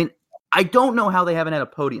battling. I mean, I don't know how they haven't had a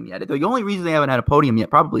podium yet. The only reason they haven't had a podium yet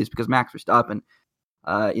probably is because Max Verstappen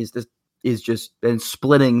is just been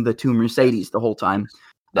splitting the 2 Mercedes the whole time.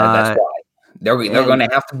 That's why they're going to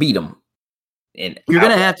have to beat them. You're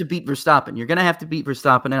going to have to beat Verstappen. You're going to have to beat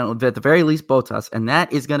Verstappen and at the very least Bottas, and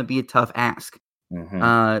that is going to be a tough ask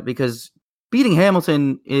because beating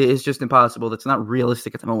Hamilton is just impossible. That's not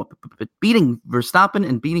realistic at the moment. But beating Verstappen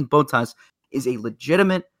and beating Bottas is a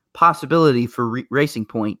legitimate possibility for Racing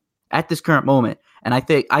Point at this current moment, and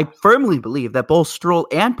I firmly believe that both Stroll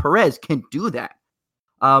and Perez can do that.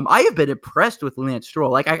 I have been impressed with Lance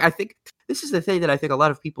Stroll. Like I think this is the thing that I think a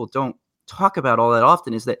lot of people don't talk about all that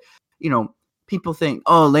often is that people think,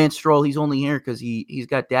 oh, Lance Stroll, he's only here because he's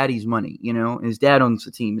got daddy's money, and his dad owns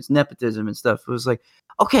the team. It's nepotism and stuff. It was like,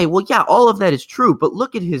 okay, well, yeah, all of that is true, but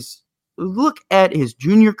look at his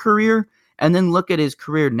junior career and then look at his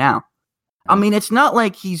career now. I mean, it's not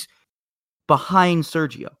like he's behind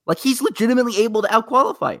Sergio. Like he's legitimately able to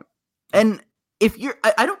outqualify him. And if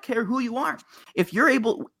I don't care who you are, if you're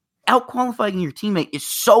able, outqualifying your teammate is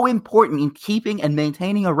so important in keeping and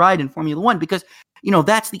maintaining a ride in Formula One because,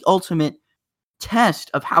 that's the ultimate test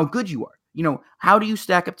of how good you are. How do you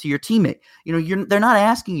stack up to your teammate? They're not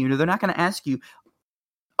asking you, they're not going to ask you,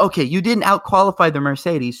 okay, you didn't outqualify the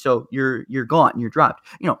Mercedes, so you're gone, you're dropped.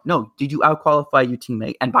 No, did you outqualify your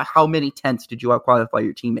teammate? And by how many tenths did you outqualify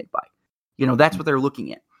your teammate by? That's what they're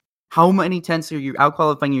looking at. How many tenths are you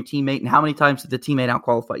outqualifying your teammate, and how many times did the teammate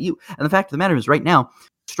outqualify you? And the fact of the matter is, right now,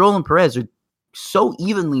 Stroll and Perez are so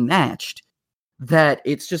evenly matched that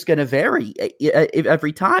it's just going to vary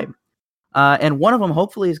every time. And one of them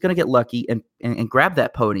hopefully is going to get lucky and grab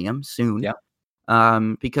that podium soon. Yeah.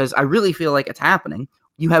 Because I really feel like it's happening.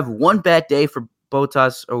 You have one bad day for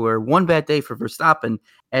Bottas or one bad day for Verstappen,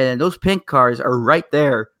 and those pink cars are right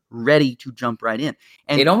there, ready to jump right in.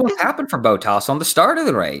 And it almost happened for Bottas on the start of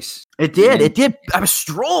the race. It did. It did.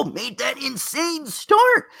 Stroll made that insane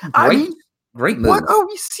start. Great move. What are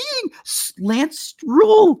we seeing? Lance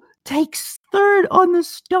Stroll takes third on the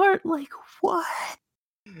start. Like, what?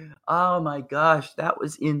 Oh, my gosh. That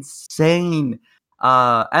was insane.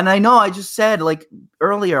 And I know I just said, like,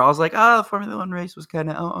 earlier, I was like, the Formula One race was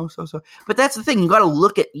kind of, so. But that's the thing. You got to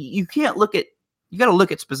look at, you got to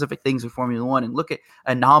look at specific things in Formula One and look at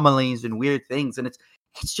anomalies and weird things. And it's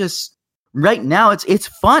just, right now, it's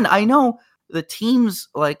fun. I know the teams,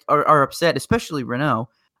 like, are upset, especially Renault,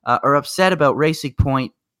 are upset about Racing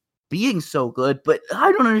Point being so good. But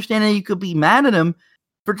I don't understand how you could be mad at them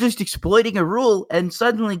for just exploiting a rule and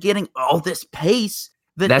suddenly getting all this pace.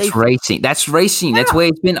 That's racing. That's racing. Yeah. That's the way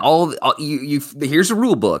it's been. Here's a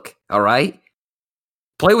rule book. All right,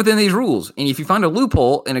 play within these rules. And if you find a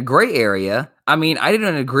loophole in a gray area, I mean, I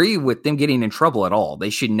didn't agree with them getting in trouble at all. They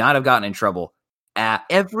should not have gotten in trouble at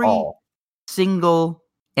all. Single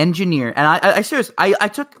engineer. And I seriously, I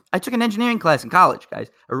took an engineering class in college, guys,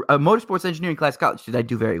 a motorsports engineering class in college. Did I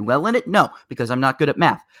do very well in it? No, because I'm not good at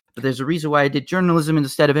math. But there's a reason why I did journalism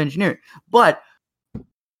instead of engineering. But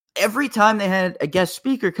every time they had a guest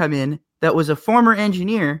speaker come in that was a former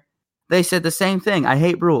engineer, they said the same thing. I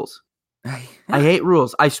hate rules. I hate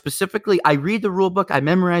rules. I read the rule book. I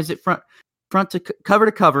memorize it front to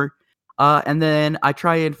cover. And then I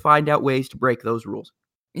try and find out ways to break those rules.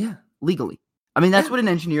 Yeah. Legally. I mean, that's what an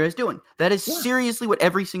engineer is doing. That is seriously what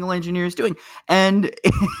every single engineer is doing. And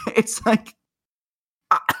it's like,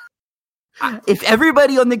 if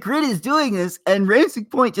everybody on the grid is doing this and Racing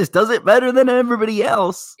Point just does it better than everybody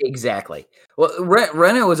else. Exactly. Well,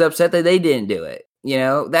 Renault was upset that they didn't do it. You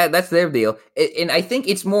know, that's their deal. And I think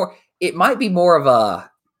it might be more of a,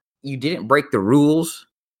 you didn't break the rules,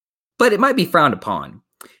 but it might be frowned upon.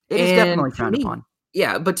 It is definitely frowned upon.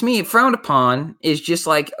 Yeah, but to me, frowned upon is just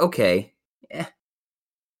like, okay,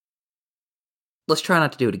 let's try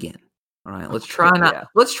not to do it again. All right, let's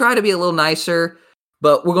try to be a little nicer.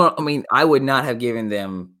 But I would not have given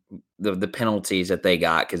them the penalties that they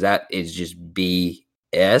got, because that is just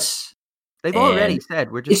BS. They've already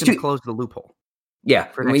said we're just going to close the loophole. Yeah.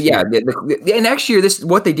 Next year,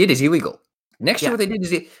 what they did is illegal. Next year, what they did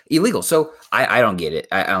is illegal. So I don't get it.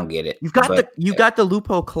 I don't get it. You've got the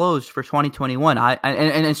loophole closed for 2021.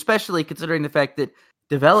 And especially considering the fact that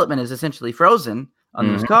development is essentially frozen on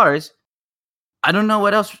those cars. I don't know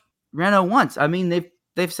what else Renault wants. I mean,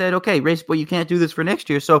 they've said, okay, Race Boy, you can't do this for next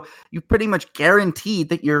year. So you pretty much guaranteed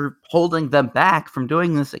that you're holding them back from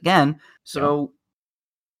doing this again. So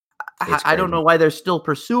I don't know why they're still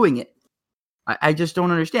pursuing it. I just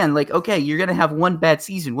don't understand. Like, okay, you're going to have one bad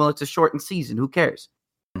season. Well, it's a shortened season. Who cares?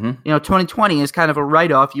 2020 is kind of a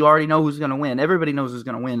write-off. You already know who's going to win. Everybody knows who's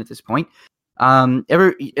going to win at this point.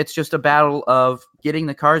 It's just a battle of getting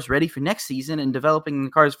the cars ready for next season and developing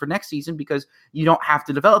the cars for next season, because you don't have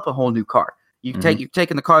to develop a whole new car. You're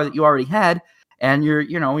taking the car that you already had, and you're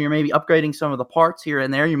maybe upgrading some of the parts here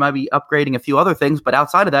and there. You might be upgrading a few other things, but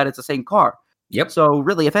outside of that, it's the same car. Yep. So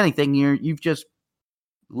really, if anything, you've just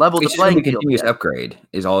leveled the playing field. Continuous upgrade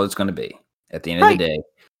is all it's going to be at the end of the day.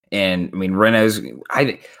 And I mean, Renault's.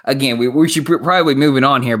 We should probably moving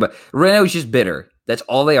on here, but Renault's just bitter. That's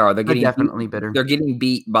all they are. They're definitely bitter. They're getting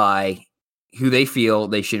beat by who they feel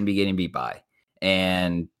they shouldn't be getting beat by,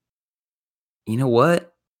 and you know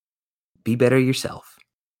what? Be better yourself.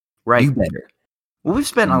 Right. Do better. Well, we've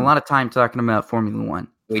spent a lot of time talking about Formula One.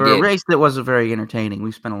 A race that wasn't very entertaining,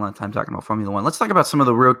 we've spent a lot of time talking about Formula One. Let's talk about some of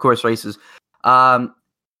the road course races.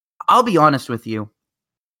 I'll be honest with you.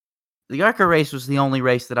 The ARCA race was the only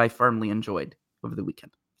race that I firmly enjoyed over the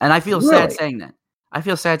weekend. And I feel sad saying that.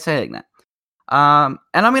 And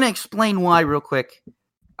I'm going to explain why real quick.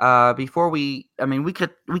 Before we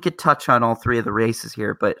could touch on all three of the races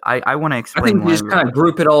here, but I want to explain. I think we just kind of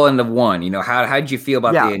group it all into one. How did you feel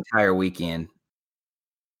about the entire weekend?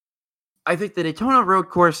 I think the Daytona road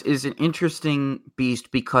course is an interesting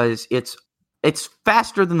beast because it's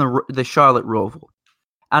faster than the Charlotte Roval,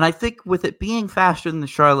 and I think with it being faster than the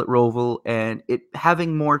Charlotte Roval and it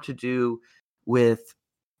having more to do with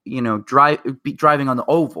driving on the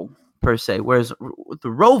oval per se, whereas with the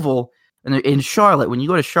Roval. And in Charlotte, when you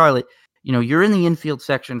go to Charlotte, you're in the infield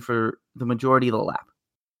section for the majority of the lap.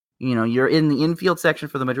 You're in the infield section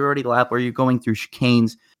for the majority of the lap where you're going through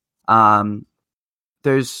chicanes. You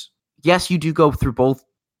do go through both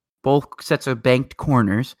sets of banked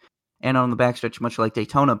corners and on the backstretch, much like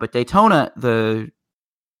Daytona. But Daytona, the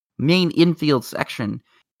main infield section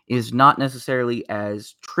is not necessarily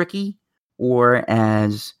as tricky or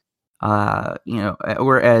as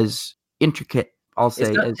or as intricate. I'll say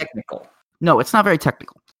it's not as technical. No, it's not very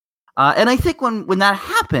technical. And I think when that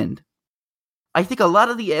happened, I think a lot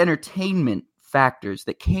of the entertainment factors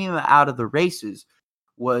that came out of the races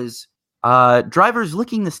was drivers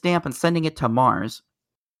licking the stamp and sending it to Mars,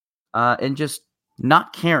 and just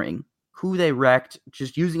not caring who they wrecked,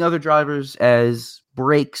 just using other drivers as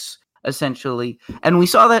brakes, essentially. And we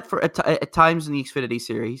saw that at times in the Xfinity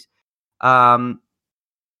Series. The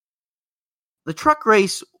truck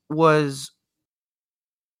race was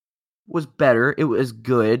better. It was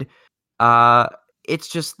good. It's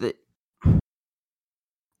just that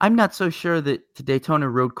I'm not so sure that the Daytona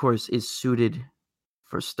road course is suited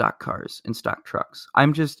for stock cars and stock trucks.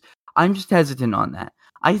 I'm just hesitant on that.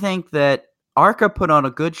 I think that ARCA put on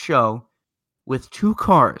a good show with 2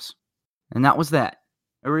 cars, and that was that.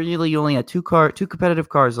 Originally, you only had 2 competitive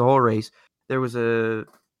cars the whole race. There was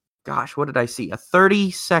what did I see? A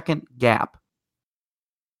 30-second gap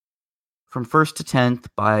from 1st to 10th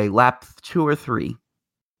by lap 2 or 3,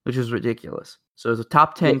 which is ridiculous. So the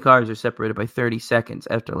top 10 cars are separated by 30 seconds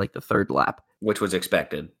after like the 3rd lap. Which was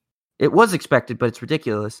expected. It was expected, but it's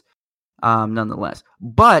ridiculous nonetheless.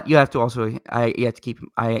 But you have to also,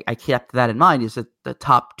 I kept that in mind, is that the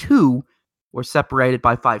top 2 were separated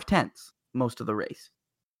by 5/10 most of the race.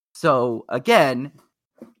 So again,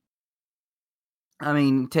 I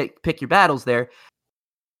mean, pick your battles there.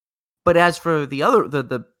 But as for the other,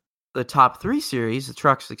 the top 3 series, the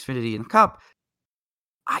trucks, Xfinity, and the Cup,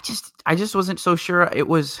 I just wasn't so sure it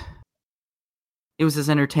was as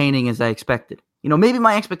entertaining as I expected. Maybe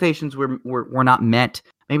my expectations were not met.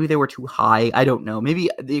 Maybe they were too high. I don't know. Maybe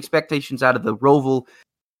the expectations out of the Roval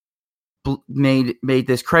made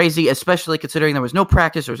this crazy, especially considering there was no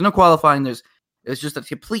practice, there was no qualifying. It was just a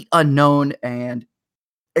complete unknown, and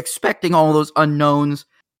expecting all those unknowns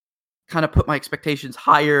kind of put my expectations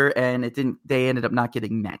higher, and they ended up not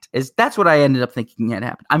getting met. That's what I ended up thinking had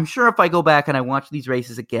happened. I'm sure if I go back and I watch these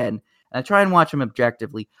races again, and I try and watch them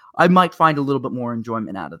objectively, I might find a little bit more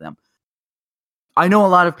enjoyment out of them. I know a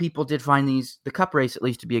lot of people did find the Cup race at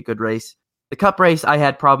least to be a good race. The Cup race I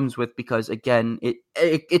had problems with because, again,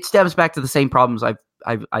 it stems back to the same problems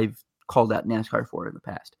I've called out NASCAR for in the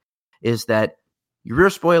past, is that your rear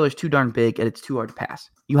spoiler is too darn big and it's too hard to pass.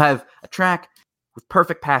 You have a track with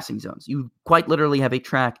perfect passing zones. You quite literally have a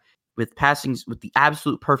track with the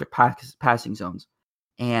absolute perfect passing zones.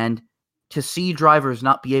 And to see drivers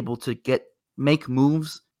not be able to make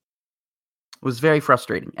moves was very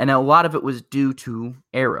frustrating. And a lot of it was due to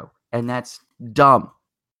aero. And that's dumb.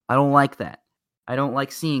 I don't like that. I don't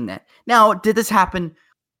like seeing that. Now, did this happen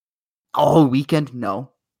all weekend?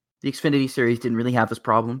 No. The Xfinity Series didn't really have this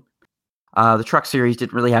problem. The Truck Series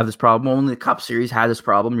didn't really have this problem. Only the Cup Series had this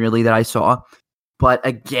problem, really, that I saw. But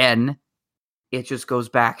again, it just goes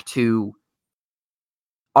back to,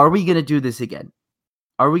 are we going to do this again?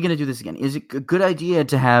 Is it a good idea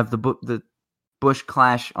to have the Busch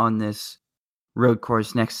Clash on this road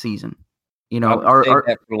course next season? Save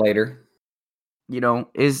that for later.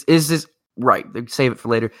 Is this right? Save it for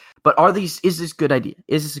later. But is this good idea?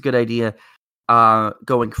 Is this a good idea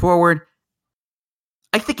going forward?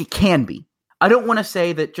 I think it can be. I don't want to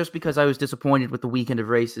say that just because I was disappointed with the weekend of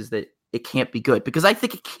races that it can't be good, because I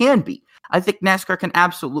think it can be. I think NASCAR can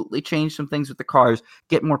absolutely change some things with the cars,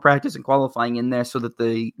 get more practice and qualifying in there so that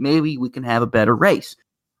maybe we can have a better race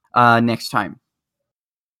next time.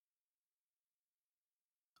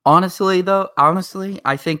 Honestly,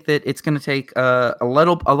 I think that it's going to take a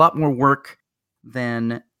lot more work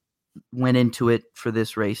than went into it for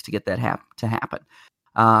this race to get that to happen.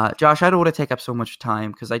 Josh, I don't want to take up so much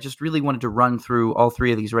time because I just really wanted to run through all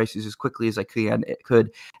 3 of these races as quickly as I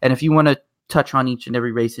could. And if you want to touch on each and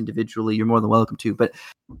every race individually, you're more than welcome to. But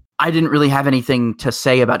I didn't really have anything to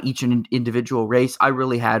say about each individual race. I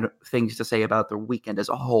really had things to say about the weekend as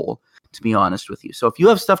a whole, to be honest with you. So if you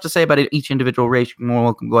have stuff to say about each individual race, you're more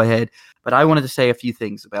welcome. Go ahead. But I wanted to say a few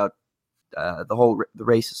things about the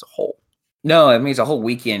race as a whole. No, I mean, it's a whole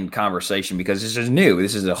weekend conversation because this is new.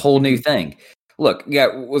 This is a whole new thing. Look,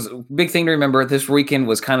 was a big thing to remember. This weekend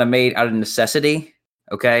was kind of made out of necessity.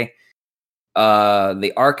 Okay,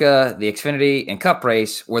 the ARCA, the Xfinity, and Cup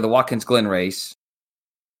race were the Watkins Glen race,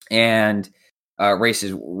 and race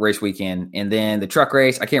weekend, and then the truck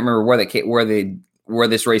race. I can't remember where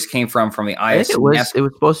this race came from the ISC. It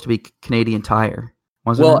was supposed to be Canadian Tire.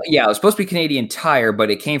 wasn't Well, it? yeah, it was supposed to be Canadian Tire, but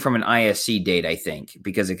it came from an ISC date, I think,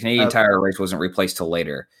 because the Canadian Okay. Tire race wasn't replaced till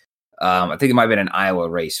later. I think it might have been an Iowa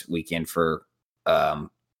race weekend for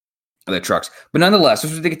the trucks, but nonetheless,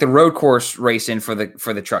 this was to get the road course race in for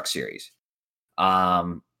the truck series.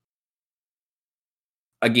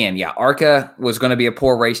 Again, yeah, ARCA was going to be a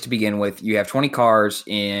poor race to begin with. You have 20 cars,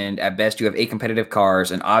 and at best, you have 8 competitive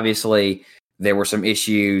cars, and obviously, there were some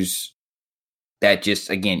issues that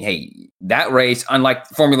just, again, hey, that race, unlike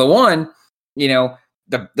Formula One,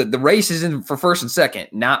 the race is in for first and second,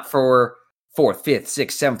 not for fourth, fifth,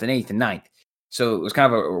 sixth, seventh, and eighth, and ninth. So it was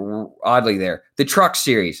kind of oddly there. The truck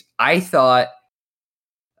series, I thought,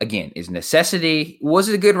 again, is necessity. Was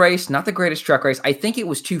it a good race? Not the greatest truck race. I think it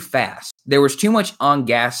was too fast. There was too much on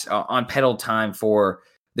pedal time for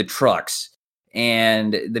the trucks.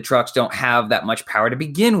 And the trucks don't have that much power to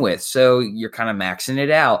begin with. So you're kind of maxing it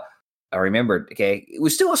out. I remembered, okay, it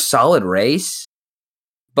was still a solid race,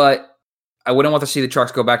 but I wouldn't want to see the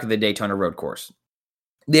trucks go back to the Daytona road course.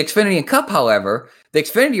 The Xfinity and Cup, however, the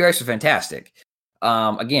Xfinity race was fantastic.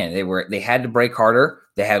 Again, they had to brake harder.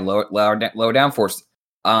 They had lower downforce.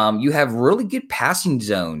 You have really good passing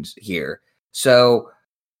zones here. So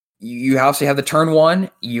you obviously have the turn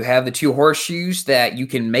one. You have the 2 horseshoes that you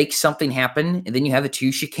can make something happen, and then you have the 2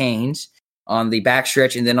 chicanes on the back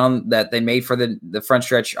stretch, and then on that they made for the front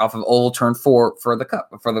stretch off of old turn 4 for the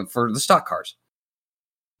Cup for the stock cars.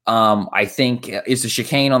 I think is the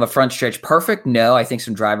chicane on the front stretch perfect? No, I think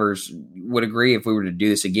some drivers would agree if we were to do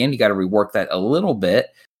this again, you got to rework that a little bit.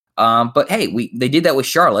 But hey, they did that with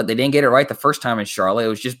Charlotte. They didn't get it right the first time in Charlotte. It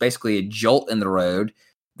was just basically a jolt in the road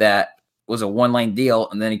that was a 1-lane deal,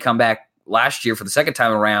 and then he come back last year for the second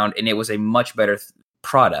time around, and it was a much better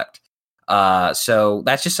product. So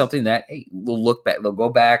that's just something that, hey, we'll look back. They'll go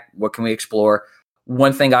back. What can we explore?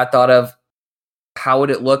 One thing I thought of: how would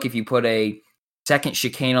it look if you put a second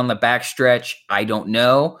chicane on the backstretch? I don't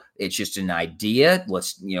know. It's just an idea.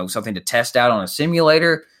 Let's something to test out on a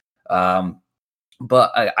simulator.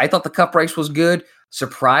 But I thought the Cup race was good.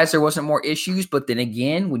 Surprised there wasn't more issues. But then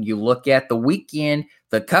again, when you look at the weekend,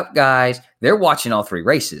 the Cup guys, they're watching all 3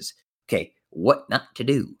 races. Okay, what not to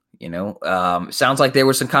do? Sounds like there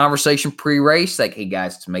was some conversation pre-race, like, hey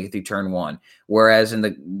guys, let's make it through turn 1. Whereas in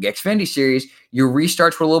the Xfinity series, your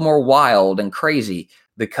restarts were a little more wild and crazy.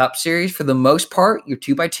 The Cup series, for the most part, you're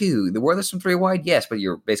 2x2. Were there some 3 wide? Yes, but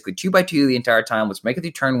you're basically 2x2 the entire time. Let's make it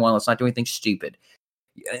through turn 1. Let's not do anything stupid.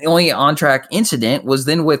 The only on-track incident was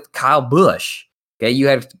then with Kyle Busch. Okay, you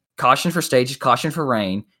had caution for stages, caution for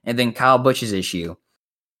rain, and then Kyle Busch's issue.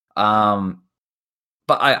 But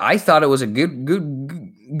I thought it was a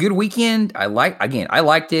good weekend. I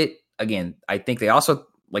liked it. Again, I think they also,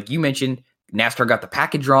 like you mentioned, NASCAR got the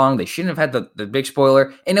package wrong. They shouldn't have had the big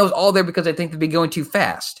spoiler, and it was all there because I think they'd be going too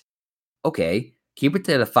fast. Okay, keep it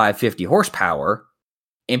to the 550 horsepower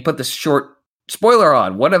and put the short spoiler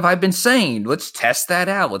on. What have I been saying? Let's test that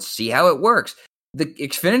out. Let's see how it works. The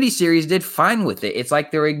Xfinity series did fine with it. It's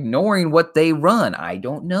like they're ignoring what they run. I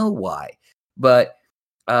don't know why. But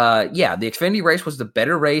yeah, the Xfinity race was the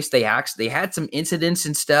better race. They had some incidents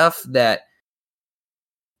and stuff that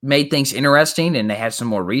made things interesting, and they had some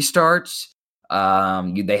more restarts.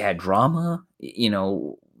 They had drama,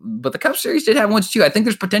 but the Cup series did have ones too. I think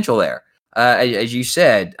there's potential there, as you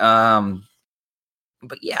said.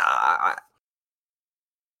 But yeah,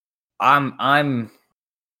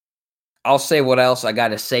 I'll say what else I got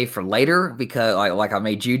to say for later because like I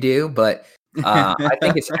made you do, but I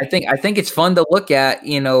think it's fun to look at,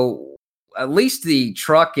 at least the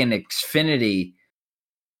truck and Xfinity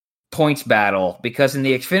points battle, because in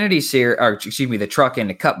the Xfinity series, or excuse me, the truck and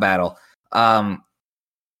the Cup battle,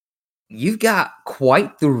 you've got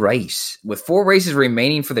quite the race with 4 races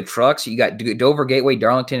remaining for the trucks. You got Dover, Gateway,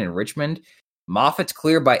 Darlington, and Richmond. Moffitt's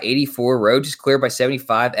clear by 84. Rhodes is clear by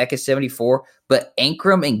 75. Eck is 74. But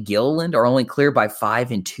Ankrum and Gilliland are only clear by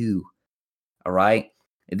 5 and 2. All right.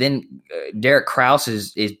 And then Derek Kraus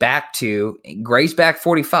is back to Gray's back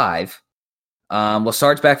 45.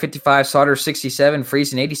 Lassard's back 55. Sauter 67.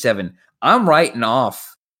 Friesen 87. I'm writing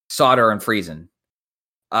off Sauter and Friesen.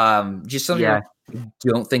 Just something I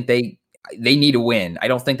don't think they need to win. I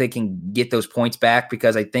don't think they can get those points back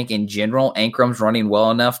because I think in general Ankrum's running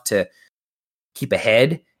well enough to keep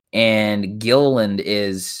ahead, and Gilliland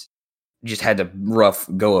is just had a rough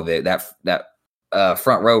go of it. That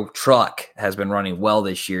front row truck has been running well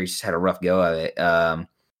this year. He's had a rough go of it. I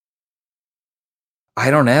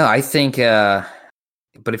don't know. I think, but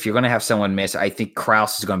if you're going to have someone miss, I think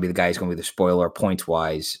Kraus is going to be the guy who's going to be the spoiler points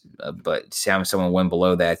wise. But having someone win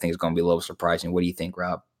below that, I think is going to be a little surprising. What do you think,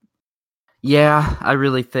 Rob? Yeah, I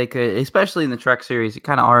really think, especially in the Trek series, you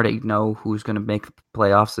kind of already know who's going to make the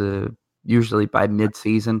playoffs. Usually by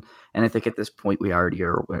mid-season, and I think at this point we already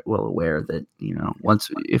are well aware that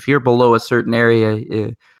once if you're below a certain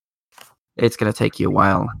area, it's going to take you a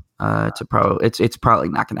while to it's probably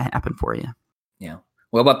not going to happen for you. Yeah.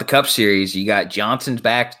 What about the Cup Series? You got Johnson's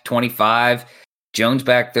back 25, Jones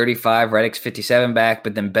back 35, Reddick's 57 back,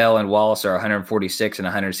 but then Bell and Wallace are 146 and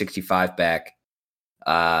 165 back.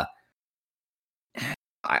 I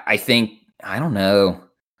think, I don't know.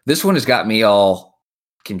 This one has got me all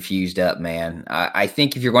confused up, man. I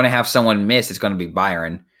think if you're going to have someone miss, it's going to be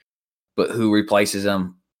Byron, but who replaces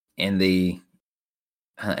him in the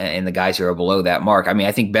guys who are below that mark? I mean,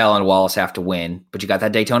 I think Bell and Wallace have to win, but you got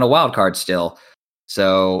that Daytona wild card still.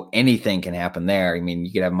 So anything can happen there. I mean,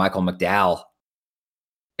 you could have Michael McDowell.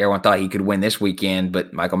 Everyone thought he could win this weekend,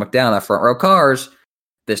 but Michael McDowell, that front row cars,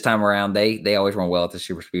 this time around, they always run well at the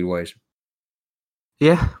super speedways.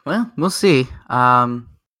 Yeah, well, we'll see.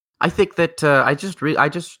 I think that I just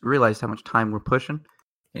realized how much time we're pushing.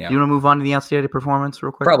 Yeah. Do you want to move on to the outstanding performance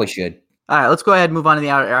real quick? Probably should. All right, let's go ahead and move on to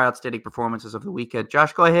the outstanding performances of the weekend.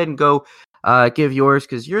 Josh, go ahead and go give yours,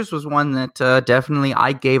 because yours was one that definitely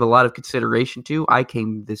I gave a lot of consideration to. I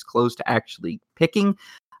came this close to actually picking,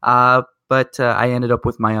 but I ended up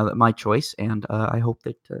with my choice, and I hope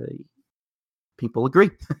that people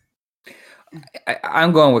agree.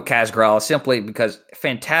 I'm going with Kaz Grala simply because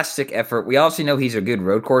fantastic effort. We obviously know he's a good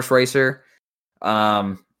road course racer,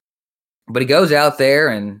 but he goes out there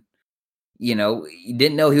and, he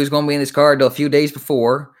didn't know he was going to be in this car until a few days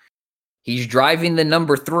before. He's driving the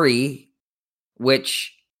number 3,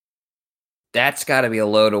 which that's got to be a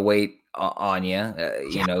load of weight on you.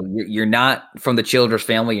 You're not from the Childress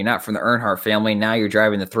family. You're not from the Earnhardt family. Now you're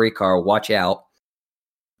driving the 3 car. Watch out.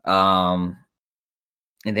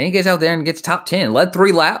 And then he gets out there and gets top 10. Led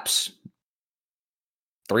 3 laps.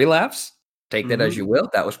 3 laps. Take that as you will.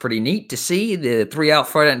 That was pretty neat to see the 3 out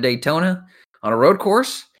front at Daytona on a road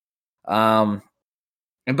course. And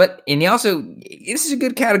he also, this is a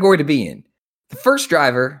good category to be in. The first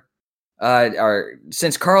driver,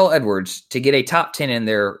 since Carl Edwards, to get a top 10 in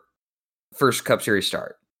their first Cup Series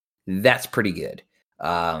start. That's pretty good.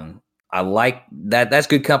 I like that. That's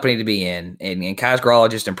good company to be in. And Kaz Grala,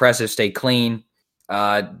 just impressive, stayed clean.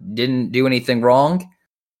 Didn't do anything wrong.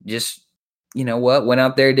 Just, went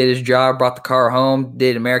out there, did his job, brought the car home,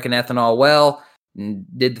 did American Ethanol well, and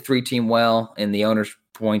did the 3 team well in the owner's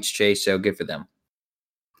points chase. So good for them.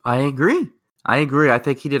 I agree. I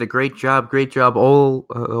think he did a great job. Great job all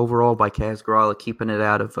overall by Kaz Grala, keeping it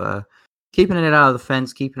out of the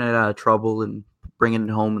fence, keeping it out of trouble, and bringing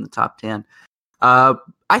it home in the top 10.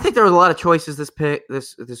 I think there was a lot of choices this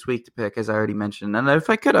week to pick, as I already mentioned. And if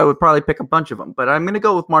I could, I would probably pick a bunch of them. But I'm going to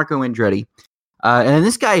go with Marco Andretti. And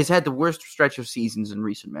this guy has had the worst stretch of seasons in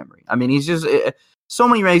recent memory. I mean, he's just so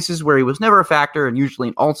many races where he was never a factor and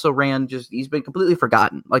usually also ran. He's been completely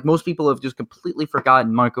forgotten. Like most people have just completely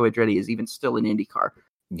forgotten Marco Andretti is even still in IndyCar.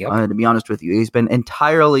 Yep. To be honest with you, he's been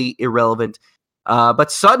entirely irrelevant.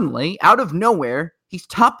 But suddenly, out of nowhere, he's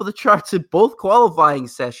top of the charts in both qualifying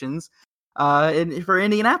sessions. For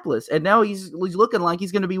Indianapolis, and now he's looking like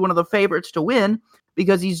he's going to be one of the favorites to win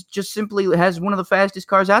because he's just simply has one of the fastest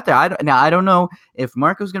cars out there. I don't know if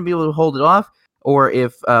Marco's going to be able to hold it off, or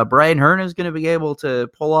if Brian Hearn is going to be able to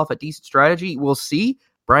pull off a decent strategy. We'll see.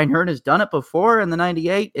 Brian Hearn has done it before in the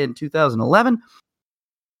 98 in 2011.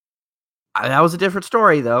 That was a different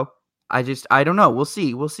story, though. I don't know. We'll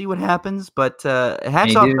see. We'll see what happens. But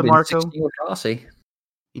hats off to Marco.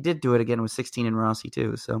 He did do it again with 16 in Rossi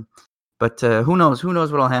too. So. But who knows? Who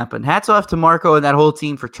knows what will happen? Hats off to Marco and that whole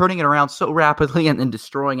team for turning it around so rapidly and then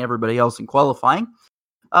destroying everybody else in qualifying.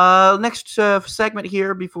 Next segment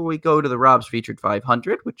here before we go to the Rob's Featured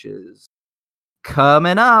 500, which is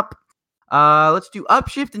coming up. Let's do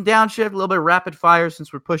upshift and downshift, a little bit of rapid fire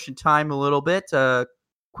since we're pushing time a little bit.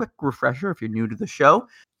 Quick refresher if you're new to the show.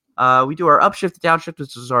 We do our upshift and downshift,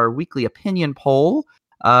 which is our weekly opinion poll.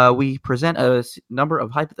 We present a number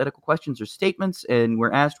of hypothetical questions or statements, and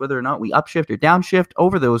we're asked whether or not we upshift or downshift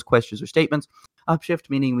over those questions or statements. Upshift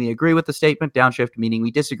meaning we agree with the statement, downshift meaning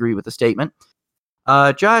we disagree with the statement.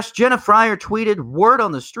 Josh, Jenna Fryer tweeted, word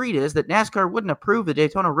on the street is that NASCAR wouldn't approve the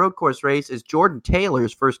Daytona road course race as Jordan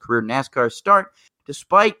Taylor's first career NASCAR start,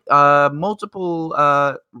 despite multiple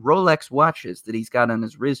Rolex watches that he's got on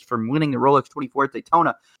his wrist from winning the Rolex 24 at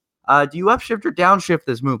Daytona. Do you upshift or downshift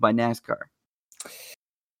this move by NASCAR?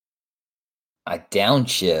 A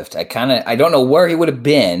downshift. I don't know where he would have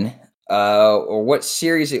been, or what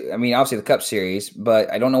series. Obviously the Cup Series, but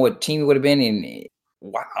I don't know what team he would have been in.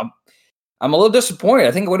 Wow, I'm a little disappointed.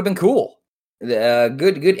 I think it would have been cool.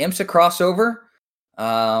 Good IMSA crossover.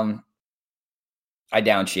 I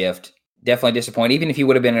downshift. Definitely disappointed. Even if he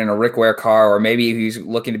would have been in a Rick Ware car, or maybe he's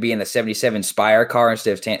looking to be in the 77 Spire car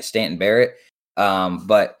instead of Stanton Barrett.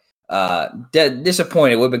 But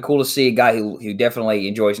disappointed. It would have been cool to see a guy who definitely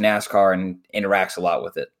enjoys NASCAR and interacts a lot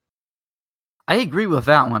with it. I agree with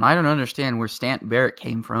that one. I don't understand where Stanton Barrett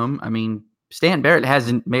came from. I mean, Stanton Barrett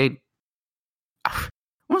hasn't made.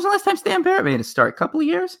 When was the last time Stanton Barrett made a start? A couple of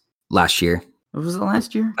years? Last year. What was it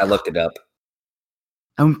last year? I looked it up.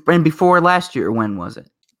 And before last year, when was it?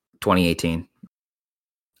 2018.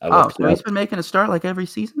 So he's been making a start like every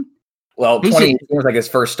season? Well, 2018 was like his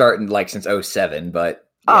first start in since 2007, but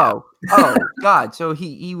yeah. Oh God. So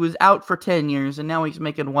he was out for 10 years and now he's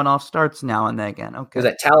making one-off starts now and then again. Okay. He was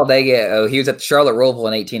at Talladega. He was at the Charlotte Roval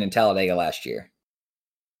in 2018 and Talladega last year.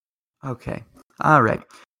 Okay. All right.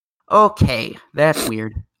 Okay. That's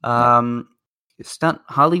weird. Hollywood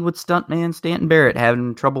stuntman Stanton Barrett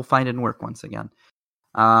having trouble finding work once again.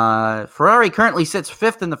 Ferrari currently sits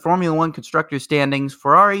 5th in the Formula One constructors standings.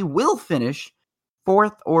 Ferrari will finish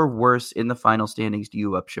 4th or worse in the final standings. Do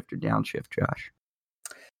you upshift or downshift, Josh?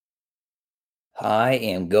 I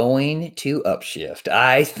am going to upshift.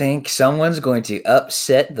 I think someone's going to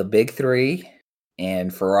upset the big three,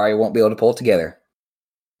 and Ferrari won't be able to pull it together.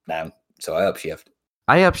 So I upshift.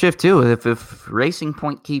 I upshift too. If Racing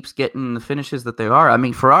Point keeps getting the finishes that they are, I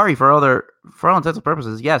mean, Ferrari, for all intents and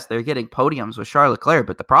purposes, yes, they're getting podiums with Charles Leclerc,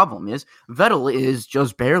 but the problem is Vettel is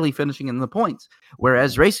just barely finishing in the points,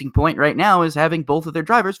 whereas Racing Point right now is having both of their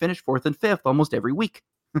drivers finish 4th and 5th almost every week.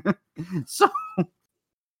 So,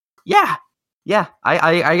 yeah,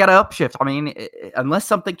 I got to upshift. I mean, unless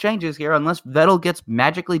something changes here, unless Vettel gets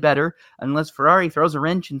magically better, unless Ferrari throws a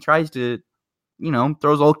wrench and tries to,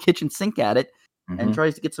 throws old kitchen sink at it, and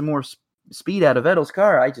tries to get some more speed out of Vettel's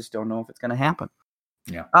car, I just don't know if it's going to happen.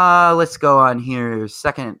 Yeah. Let's go on here.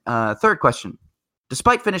 Third question.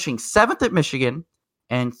 Despite finishing 7th at Michigan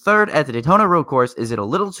and 3rd at the Daytona Road Course, is it a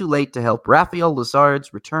little too late to help Rafael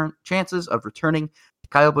Lessard's chances of returning to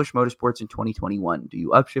Kyle Busch Motorsports in 2021? Do you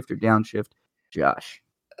upshift or downshift, Josh?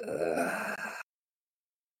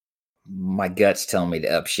 My gut's telling me to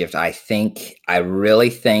upshift. I really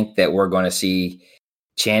think that we're going to see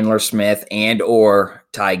Chandler Smith and or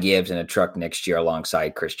Ty Gibbs in a truck next year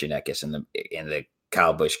alongside Christian Eckes in the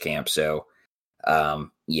Kyle Busch camp. So,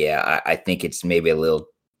 I think it's maybe a little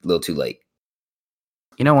too late.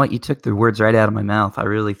 You know what? You took the words right out of my mouth. I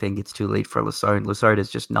really think it's too late for Lessard. Lessard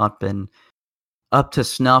has just not been up to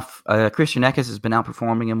snuff. Christian Eckes has been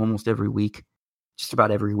outperforming him almost every week, just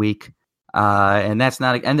about every week. And that's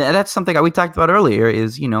something we talked about earlier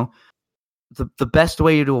is, the best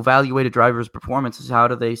way to evaluate a driver's performance is how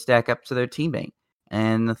do they stack up to their teammate.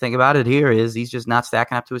 And the thing about it here is he's just not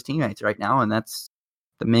stacking up to his teammates right now, and that's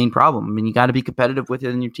the main problem. I mean, you got to be competitive with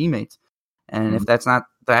your teammates. And if that's not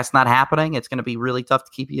happening, it's going to be really tough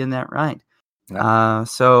to keep you in that ride. Yeah.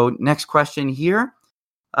 So next question here.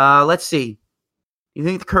 Let's see. You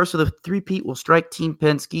think the curse of the three-peat will strike Team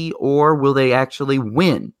Penske, or will they actually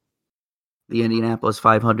win the Indianapolis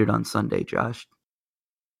 500 on Sunday, Josh?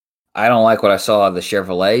 I don't like what I saw of the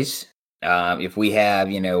Chevrolets. If we have,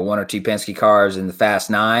 one or two Penske cars in the Fast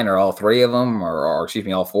 9 or all three of them, or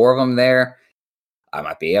all four of them there, I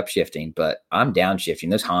might be upshifting, but I'm downshifting.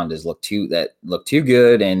 Those Hondas look too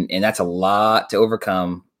good, and that's a lot to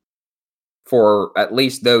overcome for at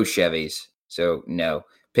least those Chevys. So no,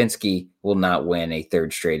 Penske will not win a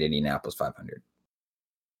third straight Indianapolis 500.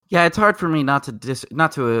 Yeah, it's hard for me not to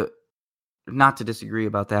disagree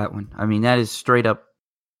about that one. I mean, that is straight up.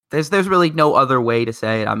 There's really no other way to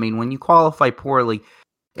say it. I mean, when you qualify poorly,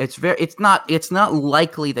 it's not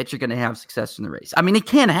likely that you're going to have success in the race. I mean, it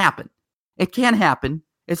can happen. It can happen.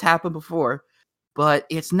 It's happened before, but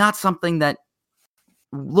it's not something that,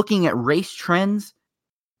 looking at race trends,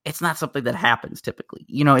 it's not something that happens typically.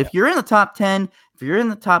 If you're in the top 10, if you're in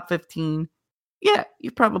the top 15, yeah,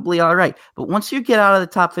 you're probably all right. But once you get out of the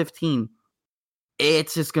top 15,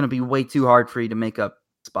 it's just going to be way too hard for you to make up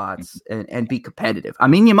spots and be competitive. I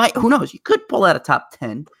mean, you might, who knows? You could pull out a top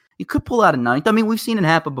 10. You could pull out a 9th. I mean, we've seen it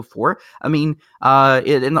happen before. I mean,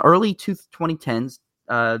 in the early 2010s,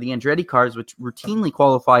 the Andretti cars, which routinely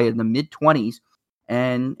qualify in the mid-20s,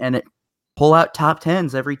 and it pull out top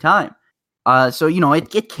 10s every time. So,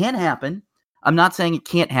 it can happen. I'm not saying it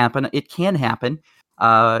can't happen. It can happen.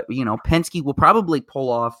 Penske will probably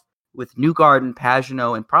pull off with Newgarden,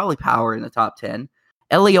 Pagenaud, and probably Power in the top 10.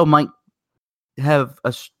 Elio might have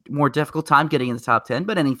a more difficult time getting in the top 10,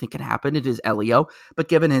 but anything can happen. It is Elio. But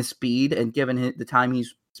given his speed and given the time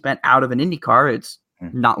he's spent out of an Indy car, it's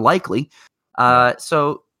not likely.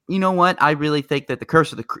 So, you know what? I really think that the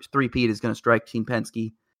curse of the three-peat is going to strike Team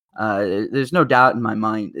Penske. There's no doubt in my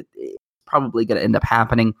mind that it's probably going to end up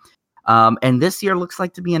happening. And this year looks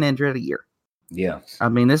like to be an Andretti year. Yeah. I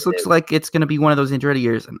mean, this looks like it's going to be one of those Andretti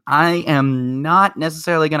years. And I am not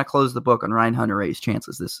necessarily going to close the book on Ryan Hunter-Reay's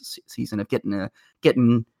chances this season of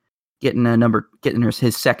getting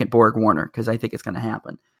his second Borg Warner, because I think it's going to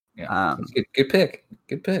happen. Yeah, good pick.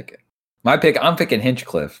 Good pick. My pick, I'm picking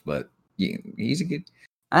Hinchcliffe, but he's a good.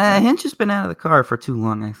 Hinch has been out of the car for too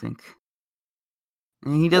long, I think.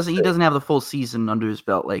 And he doesn't have the full season under his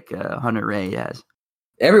belt like Hunter-Reay has.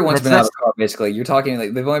 Everyone's been out of the car, basically. You're talking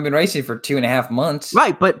like they've only been racing for 2.5 months,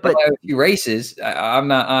 right? But a few races. I'm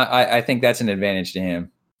not. I think that's an advantage to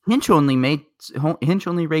him. Hinch only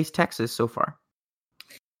raced Texas so far,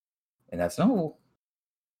 and that's an oval.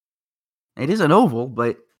 It is an oval,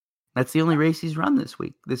 but that's the only race he's run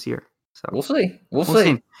this year. So we'll see. We'll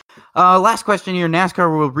see. Last question here: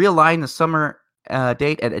 NASCAR will realign the summer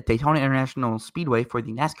date at Daytona International Speedway for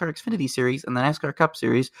the NASCAR Xfinity Series and the NASCAR Cup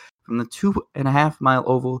Series from the 2.5 mile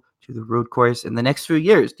oval to the road course in the next few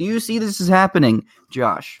years. Do you see this is happening,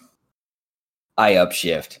 Josh? I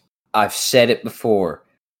upshift. I've said it before.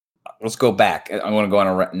 Let's go back. I'm going to go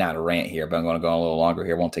on not a rant here, but I'm going to go on a little longer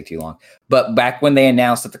here. It won't take too long. But back when they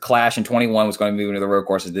announced that the Clash in 21 was going to move into the road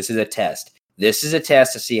courses, this is a test. This is a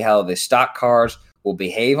test to see how the stock cars will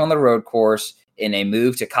behave on the road course in a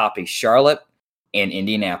move to copy Charlotte and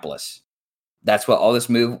Indianapolis. That's what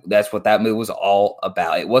that move was all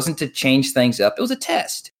about. It wasn't to change things up. It was a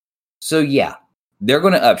test. So yeah, they're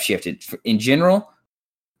going to upshift it. In general,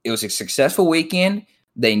 it was a successful weekend.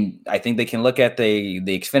 I think they can look at the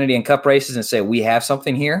Xfinity and Cup races and say, we have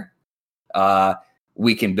something here.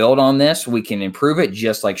 We can build on this. We can improve it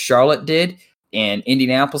just like Charlotte did and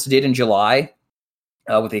Indianapolis did in July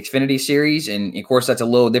with the Xfinity Series. And, of course, that's a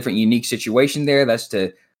little different, unique situation there. That's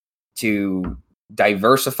to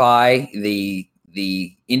diversify the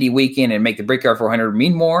Indy weekend and make the Brickyard 400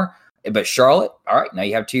 mean more. But Charlotte, all right, now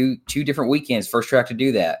you have two different weekends, first track to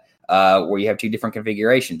do that, where you have two different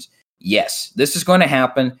configurations. Yes, this is going to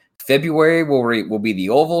happen. February will be the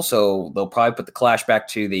oval, so they'll probably put the Clash back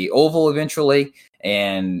to the oval eventually,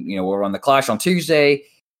 and we'll run the Clash on Tuesday,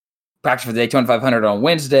 practice for the Daytona 500 on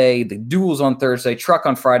Wednesday, the duels on Thursday, truck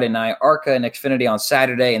on Friday night, ARCA and Xfinity on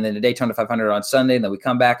Saturday, and then the Daytona 500 on Sunday. And then we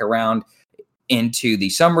come back around into the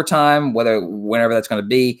summertime, whenever that's going to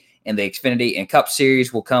be, and the Xfinity and Cup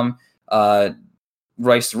Series will come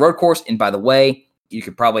race the road course. And by the way, you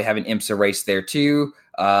could probably have an IMSA race there too,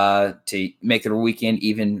 to make the weekend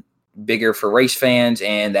even bigger for race fans,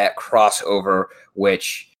 and that crossover,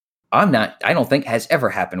 which I don't think has ever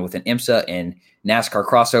happened with an IMSA and NASCAR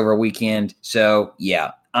crossover weekend. So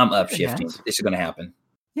yeah, I'm upshifting. This is going to happen.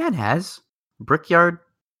 Yeah, it has. Brickyard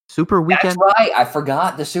Super Weekend. That's right. I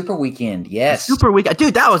forgot the Super Weekend. Yes, the Super Weekend,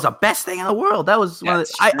 dude. That was the best thing in the world. That was one of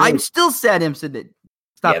the, I'm still sad IMSA did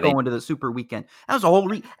stop going to the Super Weekend. That was a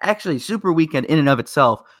whole actually Super Weekend in and of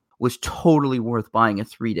itself was totally worth buying a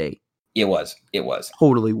 3-day. It was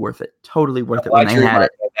totally worth it. Totally worth it when they had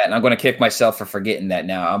it. And I'm going to kick myself for forgetting that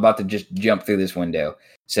now. I'm about to just jump through this window.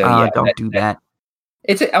 So don't do that.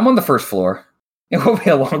 I'm on the first floor. It won't be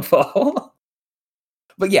a long fall.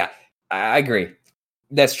 But yeah, I agree.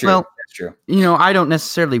 That's true. Well, that's true. I don't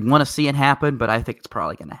necessarily want to see it happen, but I think it's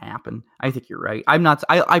probably going to happen. I think you're right. I'm not.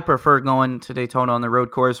 I prefer going to Daytona on the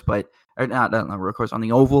road course, or not on the road course, on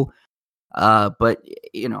the oval. But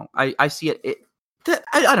I see it.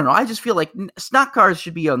 I don't know. I just feel like stock cars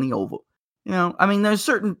should be on the oval. I mean, there's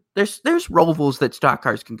rovals that stock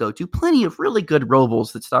cars can go to. Plenty of really good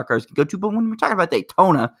rovals that stock cars can go to. But when we're talking about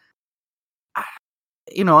Daytona,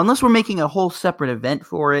 unless we're making a whole separate event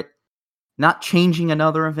for it, not changing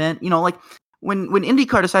another event, like when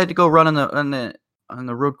IndyCar decided to go run on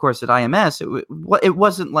the road course at IMS, it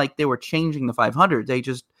wasn't like they were changing the 500. They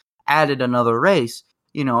just added another race.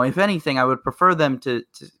 If anything, I would prefer them to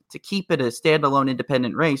keep it a standalone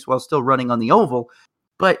independent race while still running on the oval.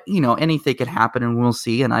 But, anything could happen, and we'll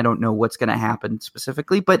see. And I don't know what's going to happen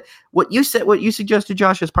specifically. But what you suggested,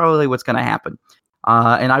 Josh, is probably what's going to happen.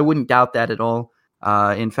 And I wouldn't doubt that at all.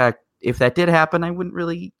 In fact, if that did happen, I wouldn't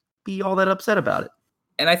really be all that upset about it.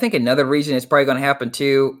 And I think another reason it's probably going to happen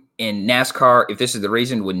too in NASCAR, if this is the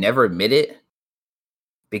reason, would never admit it,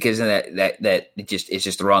 because that it's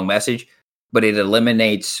just the wrong message. But it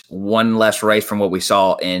eliminates one less race from what we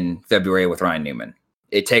saw in February with Ryan Newman.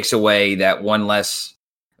 It takes away that one less.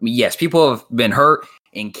 I mean, yes, people have been hurt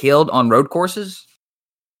and killed on road courses,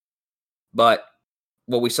 but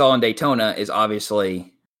what we saw in Daytona is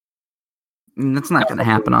obviously that's not going to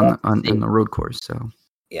happen on the road course. So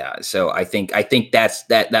yeah, so I think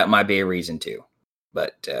that might be a reason too.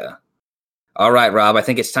 But all right, Rob, I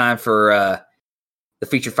think it's time for the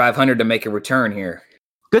Featured 500 to make a return here.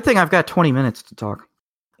 Good thing I've got 20 minutes to talk,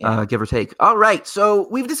 give or take. All right, so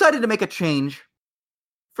we've decided to make a change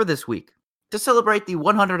for this week to celebrate the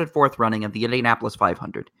 104th running of the Indianapolis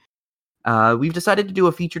 500. We've decided to do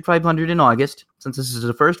a Featured 500 in August, since this is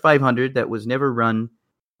the first 500 that was never run,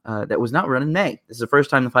 that was not run in May. This is the first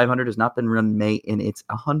time the 500 has not been run in May in its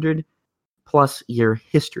 100-plus year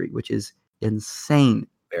history, which is insane.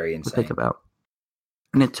 Very insane. To think about.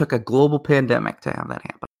 And it took a global pandemic to have that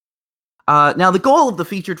happen. Now, the goal of the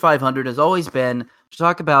Featured 500 has always been to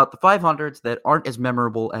talk about the 500s that aren't as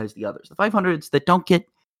memorable as the others. The 500s that don't get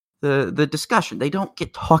the discussion. They don't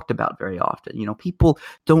get talked about very often. You know, people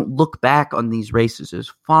don't look back on these races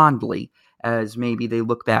as fondly as maybe they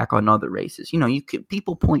look back on other races. You know,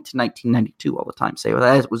 people point to 1992 all the time, say, well,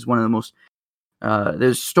 that was one of the most,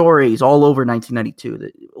 there's stories all over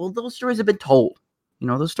 1992 well, those stories have been told. You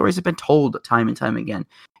know, those stories have been told time and time again.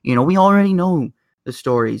 You know, we already know the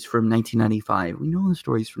stories from 1995. We know the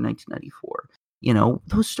stories from 1994. You know,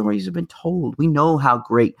 those stories have been told. We know how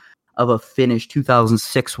great of a finish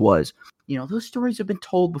 2006 was. You know, those stories have been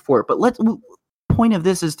told before. But the point of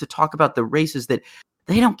this is to talk about the races that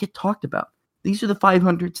they don't get talked about. These are the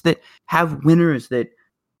 500s that have winners that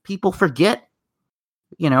people forget.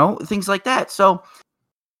 You know, things like that. So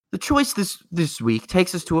the choice this week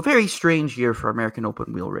takes us to a very strange year for American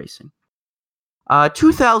open wheel racing.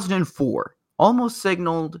 2004 almost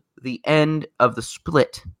signaled the end of the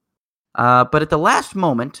split. But at the last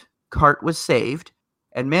moment, CART was saved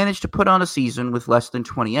and managed to put on a season with less than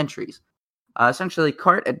 20 entries. Essentially,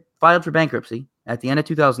 CART had filed for bankruptcy at the end of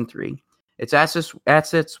 2003. Its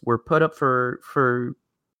assets were put up for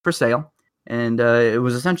sale, and it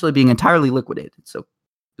was essentially being entirely liquidated. So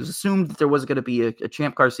it was assumed that there wasn't going to be a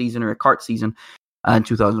Champ Car season or a CART season in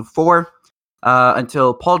 2004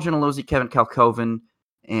 until Paul Gentilozzi, Kevin Kalkoven,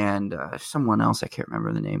 and someone else, I can't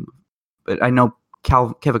remember the name, but I know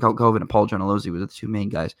Kevin Kalkoven and Paul Gentilozzi were the two main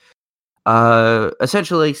guys.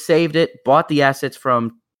 Essentially saved it, bought the assets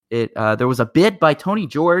from it. There was a bid by Tony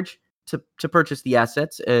George to purchase the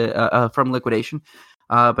assets from liquidation,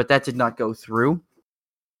 but that did not go through.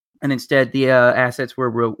 And instead, the assets were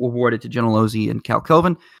awarded to Gentilozzi and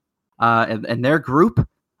Kalkoven and their group.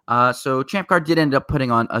 So Champ Car did end up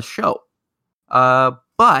putting on a show.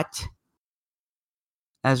 But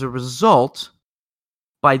as a result,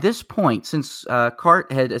 by this point, since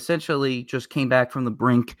CART had essentially just came back from the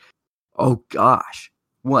brink,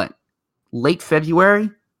 late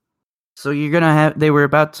February? So you're going to have, they were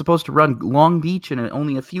supposed to run Long Beach in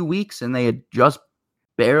only a few weeks, and they had just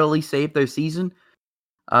barely saved their season.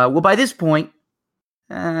 Well, by this point,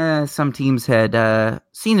 some teams had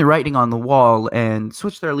seen the writing on the wall and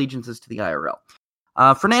switched their allegiances to the IRL.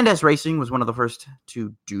 Fernandez Racing was one of the first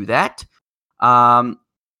to do that.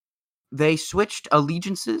 They switched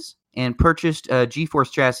allegiances and purchased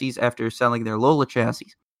G-Force chassis after selling their Lola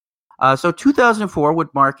chassis. So 2004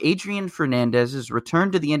 would mark Adrian Fernandez's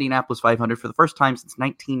return to the Indianapolis 500 for the first time since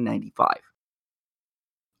 1995.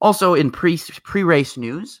 Also in pre-race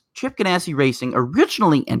news, Chip Ganassi Racing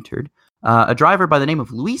originally entered a driver by the name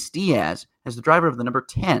of Luis Diaz as the driver of the number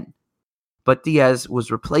 10. But Diaz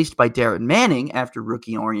was replaced by Darren Manning after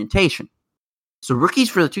rookie orientation. So rookies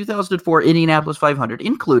for the 2004 Indianapolis 500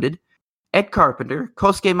 included Ed Carpenter,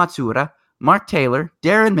 Kosuke Matsuura, Mark Taylor,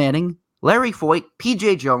 Darren Manning, Larry Foyt,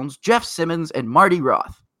 P.J. Jones, Jeff Simmons, and Marty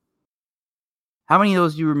Roth. How many of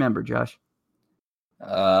those do you remember, Josh?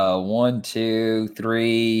 1, 2,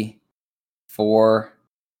 3, 4.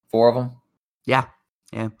 4 of them? Yeah.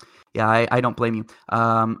 I don't blame you.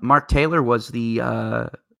 Mark Taylor was the,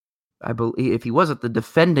 I believe, if he wasn't the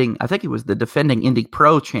defending, I think he was the defending Indy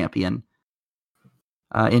Pro champion.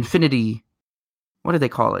 Infinity, what do they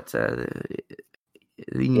call it?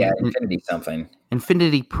 Infinity something.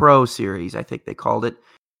 Infinity Pro Series, I think they called it.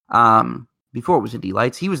 Before it was Indy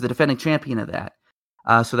Lights, he was the defending champion of that.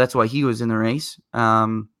 So that's why he was in the race.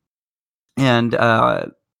 But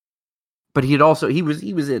he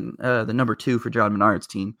was in the number 2 for John Menard's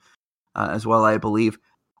team as well, I believe.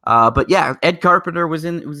 But yeah, Ed Carpenter was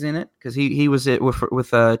in it because he was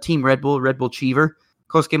with Team Red Bull Cheever.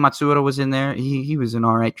 Kosuke Matsuura was in there. He was an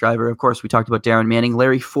all right driver. Of course, we talked about Darren Manning.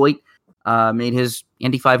 Larry Foyt made his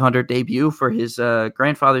Indy 500 debut for his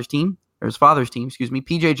grandfather's team, or his father's team, excuse me.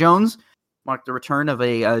 P.J. Jones marked the return of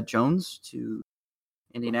a Jones to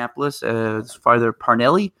Indianapolis. His father,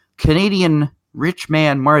 Parnelli. Canadian rich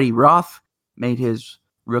man Marty Roth made his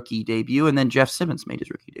rookie debut, and then Jeff Simmons made his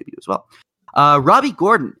rookie debut as well. Robbie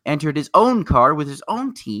Gordon entered his own car with his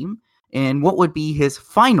own team in what would be his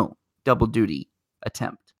final double duty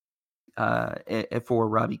attempt. for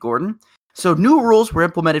Robbie Gordon. So new rules were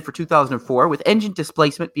implemented for 2004, with engine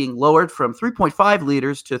displacement being lowered from 3.5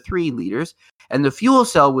 liters to 3 liters, and the fuel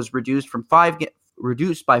cell was reduced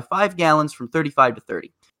by 5 gallons from 35 to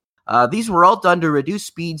 30. These were all done to reduce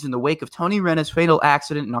speeds in the wake of Tony Renna's fatal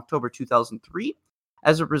accident in October 2003.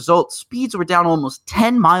 As a result, speeds were down almost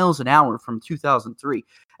 10 miles an hour from 2003.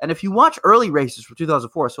 And if you watch early races from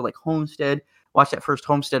 2004, so like Homestead, watch that first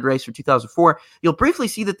Homestead race from 2004, you'll briefly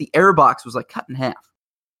see that the airbox was like cut in half.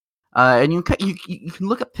 And you can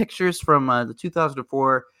look at pictures from the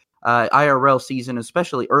 2004 IRL season,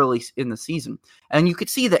 especially early in the season, and you could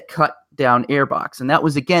see that cut down airbox. And that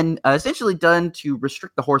was, again, essentially done to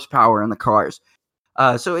restrict the horsepower in the cars.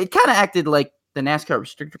 So it kind of acted like the NASCAR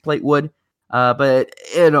restrictor plate would. But,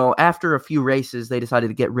 after a few races, they decided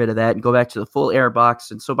to get rid of that and go back to the full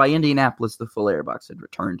airbox. And so by Indianapolis, the full airbox had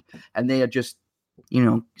returned. And they had just,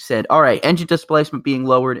 said, all right, engine displacement being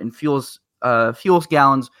lowered and fuel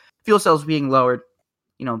cells being lowered,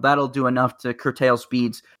 that'll do enough to curtail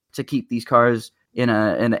speeds to keep these cars in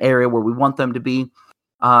an area where we want them to be.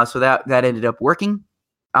 So that ended up working.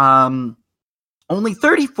 Only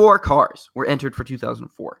 34 cars were entered for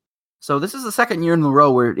 2004. So this is the second year in a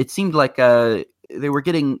row where it seemed like they were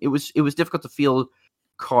getting it was difficult to field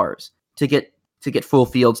cars to get full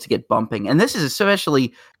fields, to get bumping. And this is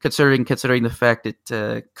especially considering the fact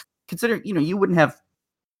that you wouldn't have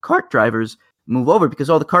kart drivers move over, because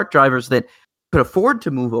all the kart drivers that could afford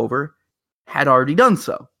to move over had already done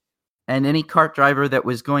so. And any kart driver that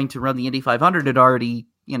was going to run the Indy 500 had already,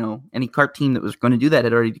 any kart team that was going to do that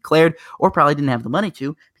had already declared, or probably didn't have the money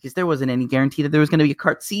to, because there wasn't any guarantee that there was going to be a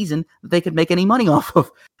kart season that they could make any money off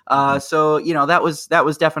of. So that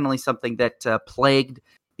was definitely something that plagued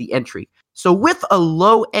the entry. So with a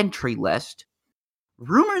low entry list,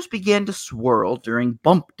 rumors began to swirl during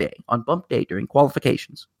bump day, during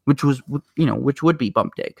qualifications, which would be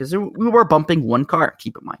bump day, because we were bumping one car,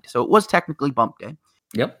 keep in mind. So it was technically bump day.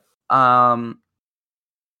 Yep.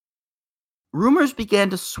 Rumors began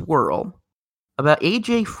to swirl about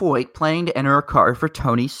AJ Foyt planning to enter a car for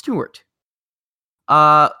Tony Stewart,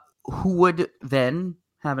 who would then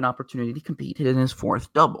have an opportunity to compete in his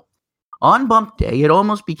fourth double. On bump day, it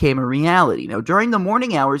almost became a reality. Now, during the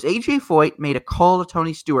morning hours, AJ Foyt made a call to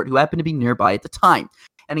Tony Stewart, who happened to be nearby at the time,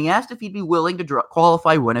 and he asked if he'd be willing to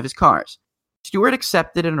qualify one of his cars. Stewart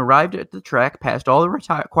accepted and arrived at the track, passed all the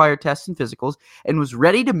required tests and physicals, and was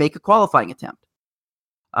ready to make a qualifying attempt.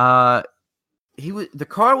 The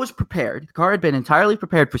car was prepared. The car had been entirely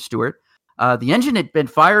prepared for Stewart. The engine had been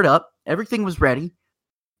fired up. Everything was ready,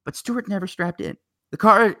 but Stewart never strapped in. The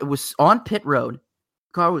car was on pit road.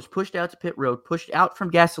 The car was pushed out to pit road, pushed out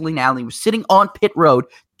from Gasoline Alley, was sitting on pit road,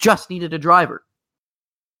 just needed a driver.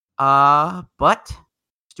 But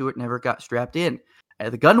Stewart never got strapped in.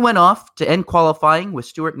 The gun went off to end qualifying, with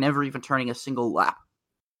Stewart never even turning a single lap.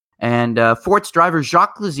 And Foyt's driver,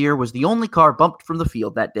 Jacques Lazier, was the only car bumped from the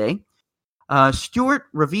field that day. Stewart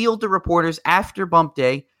revealed to reporters after bump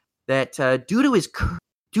day that due to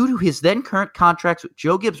his then current contracts with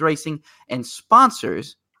Joe Gibbs Racing and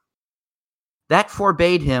sponsors, that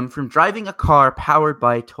forbade him from driving a car powered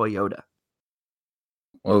by Toyota.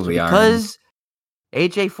 Because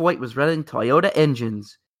AJ Foyt was running Toyota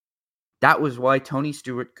engines, that was why Tony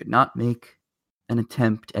Stewart could not make an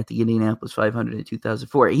attempt at the Indianapolis 500 in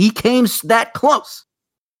 2004. He came that close,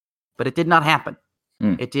 but it did not happen.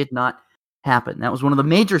 It did not happen. That was one of the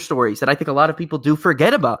major stories that I think a lot of people do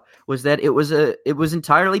forget about, was that it was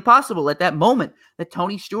entirely possible at that moment that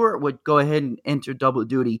Tony Stewart would go ahead and enter double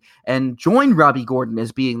duty and join Robbie Gordon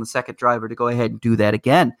as being the second driver to go ahead and do that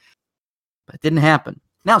again. But it didn't happen.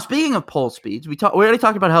 Now, speaking of pole speeds, we already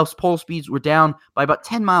talked about how pole speeds were down by about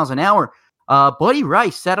 10 miles an hour. Buddy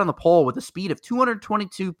Rice sat on the pole with a speed of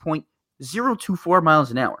 222.024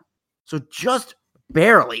 miles an hour. So just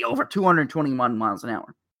barely over 221 miles an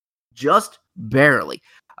hour. Just barely.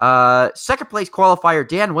 Second place qualifier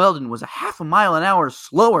Dan Weldon was a half a mile an hour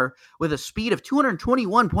slower with a speed of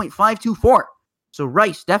 221.524. So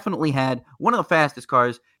Rice definitely had one of the fastest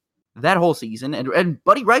cars that whole season, and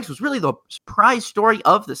Buddy Rice was really the surprise story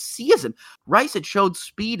of the season. Rice had showed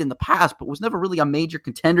speed in the past, but was never really a major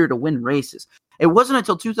contender to win races. It wasn't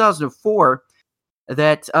until 2004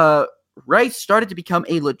 that Rice started to become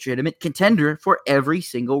a legitimate contender for every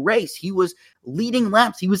single race. He was leading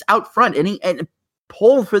laps. He was out front, and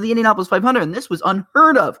pole for the Indianapolis 500, and this was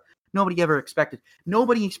unheard of. Nobody ever expected.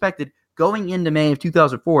 Nobody expected going into May of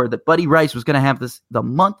 2004 that Buddy Rice was going to have the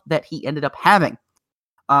month that he ended up having.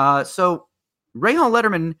 So Rahal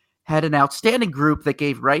Letterman had an outstanding group that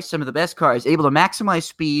gave Rice some of the best cars, able to maximize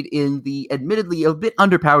speed in the admittedly a bit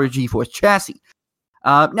underpowered G-Force chassis.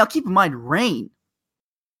 Now, keep in mind, rain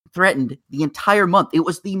threatened the entire month. It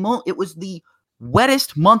was the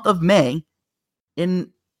wettest month of May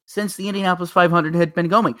since the Indianapolis 500 had been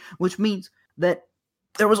going, which means that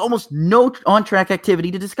there was almost no on-track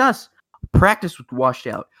activity to discuss. Practice was washed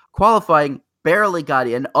out. Qualifying barely got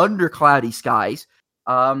in under cloudy skies.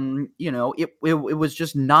 It was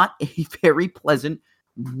just not a very pleasant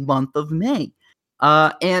month of May.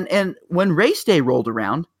 And when race day rolled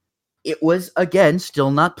around, it was, again,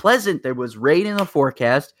 still not pleasant. There was rain in the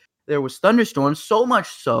forecast. There was thunderstorms, so much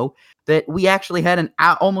so that we actually had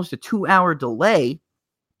almost a 2-hour delay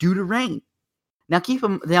due to rain. Now,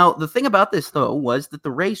 the thing about this, though, was that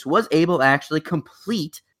the race was able to actually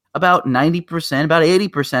complete about 90%, about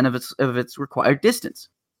 80% of its required distance,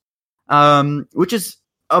 which is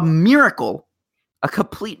a miracle, a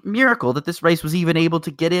complete miracle that this race was even able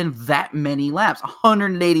to get in that many laps,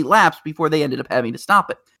 180 laps before they ended up having to stop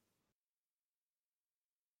it.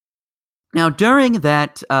 Now, during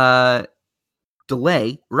that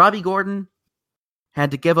delay, Robbie Gordon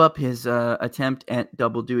had to give up his attempt at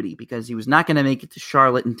double duty because he was not going to make it to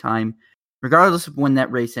Charlotte in time. Regardless of when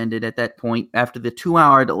that race ended at that point, after the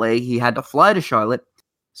 2-hour delay, he had to fly to Charlotte.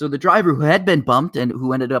 So the driver who had been bumped and who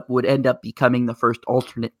would end up becoming the first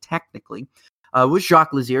alternate technically was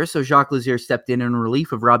Jacques Lazier. So Jacques Lazier stepped in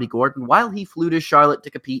relief of Robbie Gordon while he flew to Charlotte to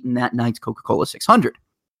compete in that night's Coca-Cola 600.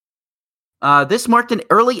 This marked an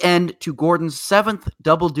early end to Gordon's 7th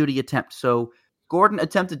double-duty attempt. So Gordon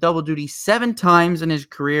attempted double duty 7 times in his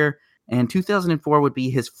career, and 2004 would be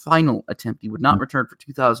his final attempt. He would not return for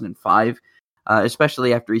 2005,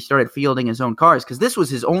 especially after he started fielding his own cars, because this was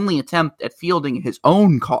his only attempt at fielding his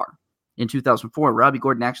own car in 2004. Robbie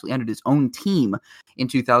Gordon actually entered his own team in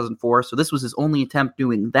 2004, so this was his only attempt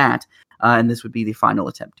doing that, and this would be the final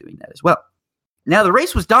attempt doing that as well. Now, the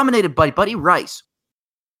race was dominated by Buddy Rice,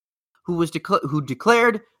 who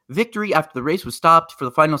declared victory after the race was stopped for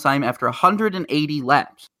the final time after 180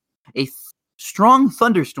 laps. A strong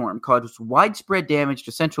thunderstorm caused widespread damage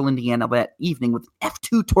to central Indiana that evening with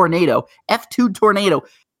F2 tornado,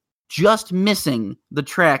 just missing the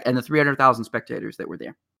track and the 300,000 spectators that were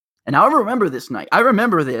there. And I remember this night. I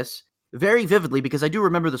remember this very vividly because I do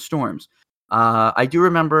remember the storms. I do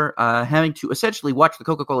remember having to essentially watch the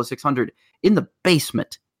Coca-Cola 600 in the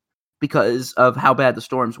basement because of how bad the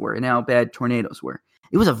storms were and how bad tornadoes were.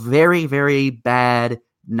 It was a very, very bad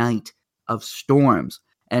night of storms,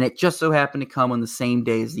 and it just so happened to come on the same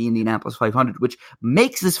day as the Indianapolis 500, which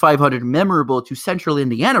makes this 500 memorable to central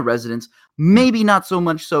Indiana residents, maybe not so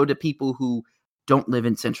much so to people who don't live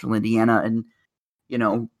in central Indiana and,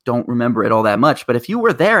 don't remember it all that much. But if you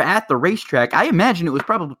were there at the racetrack, I imagine it was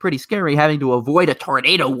probably pretty scary having to avoid a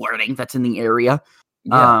tornado warning that's in the area.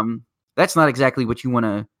 Yeah. That's not exactly what you want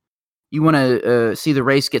to. You want to see the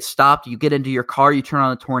race get stopped. You get into your car. You turn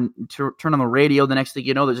on the radio. The next thing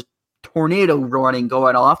you know, there's a tornado warning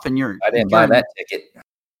going off, and I didn't buy that ticket.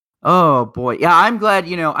 Oh boy, yeah. I'm glad.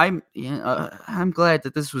 I'm glad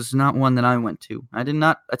that this was not one that I went to. I did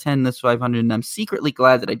not attend this 500, and I'm secretly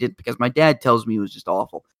glad that I did because my dad tells me it was just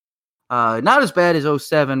awful. Not as bad as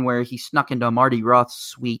 07, where he snuck into Marty Roth's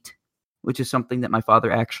suite, which is something that my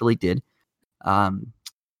father actually did.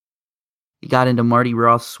 He got into Marty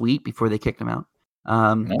Roth's suite before they kicked him out.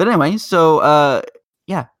 But anyway, so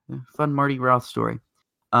fun Marty Roth story.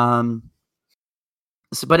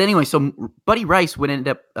 So Buddy Rice would end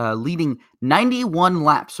up leading 91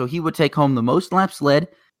 laps. So he would take home the most laps led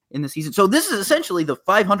in the season. So this is essentially the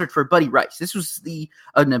 500 for Buddy Rice. This was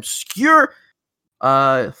an obscure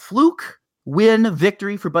fluke win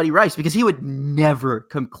victory for Buddy Rice because he would never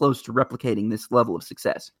come close to replicating this level of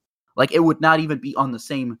success. Like, it would not even be on the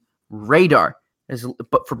same radar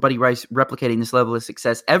but for Buddy Rice replicating this level of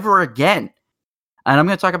success ever again. And I'm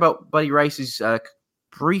going to talk about Buddy Rice's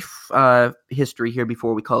brief history here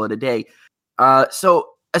before we call it a day.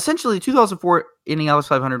 So essentially, the 2004 Indianapolis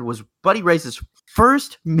 500 was Buddy Rice's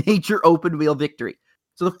first major open wheel victory.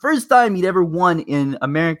 So the first time he'd ever won in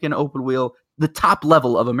American open wheel, the top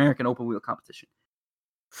level of American open wheel competition.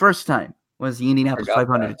 First time was the Indianapolis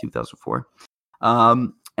 500 in 2004.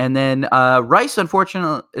 And then Rice,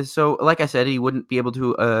 unfortunately, so like I said, he wouldn't be able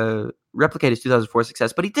to replicate his 2004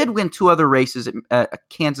 success, but he did win 2 other races at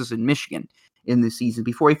Kansas and Michigan in this season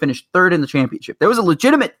before he finished 3rd in the championship. There was a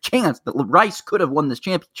legitimate chance that Rice could have won this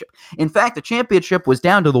championship. In fact, the championship was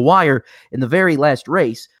down to the wire in the very last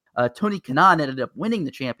race. Tony Kanaan ended up winning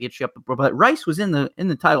the championship, but Rice was in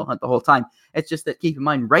the title hunt the whole time. It's just that, keep in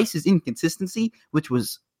mind, Rice's inconsistency, which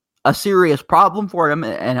was a serious problem for him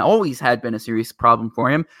and always had been a serious problem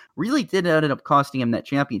for him, really did end up costing him that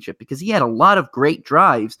championship because he had a lot of great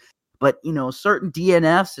drives, but certain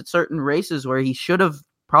DNFs at certain races where he should have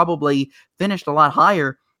probably finished a lot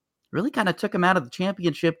higher really kind of took him out of the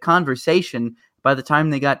championship conversation by the time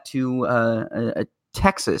they got to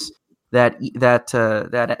Texas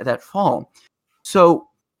that fall. So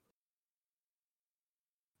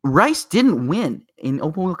Rice didn't win in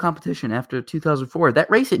open wheel competition after 2004. That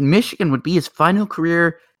race at Michigan would be his final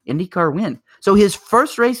career IndyCar win. So his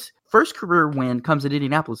first career win comes at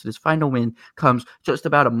Indianapolis, and his final win comes just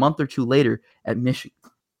about a month or two later at Michigan,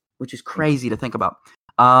 which is crazy to think about.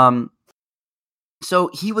 So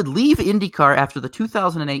he would leave IndyCar after the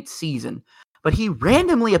 2008 season, but he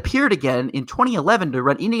randomly appeared again in 2011 to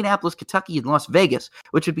run Indianapolis, Kentucky, and Las Vegas,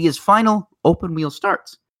 which would be his final open wheel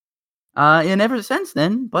starts. And ever since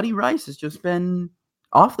then, Buddy Rice has just been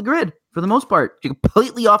off the grid for the most part,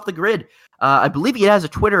 completely off the grid. I believe he has a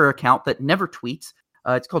Twitter account that never tweets.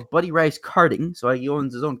 It's called Buddy Rice Karting, so he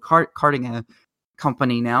owns his own karting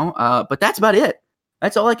company now. But that's about it.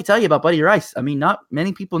 That's all I can tell you about Buddy Rice. I mean, not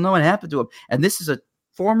many people know what happened to him. And this is a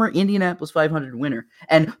former Indianapolis 500 winner.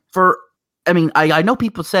 And I know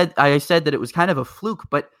people said that it was kind of a fluke,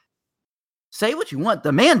 but say what you want.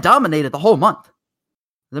 The man dominated the whole month.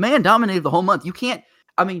 You can't,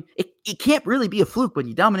 it can't really be a fluke when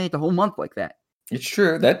you dominate the whole month like that. It's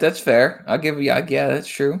true. That's fair. Yeah, that's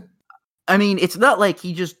true. It's not like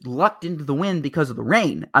he just lucked into the win because of the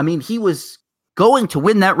rain. He was going to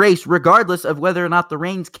win that race regardless of whether or not the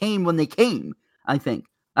rains came when they came, I think.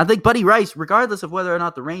 I think Buddy Rice, regardless of whether or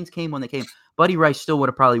not the rains came when they came, Buddy Rice still would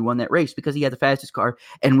have probably won that race because he had the fastest car,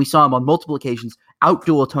 and we saw him on multiple occasions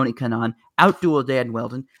outduel Tony Kanaan, outduel Dan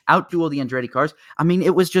Weldon, outduel the Andretti cars.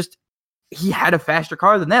 It was just, he had a faster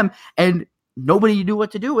car than them, and nobody knew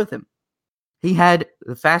what to do with him. He had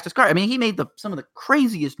the fastest car. He made some of the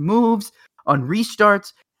craziest moves on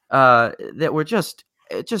restarts that were just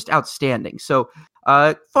outstanding. So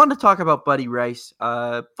fun to talk about Buddy Rice.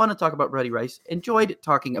 Enjoyed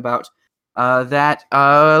talking about that.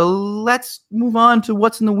 Let's move on to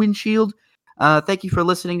what's in the windshield. Thank you for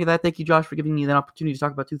listening to that. Thank you, Josh, for giving me that opportunity to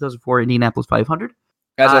talk about 2004 Indianapolis 500.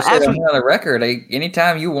 As I said on the record,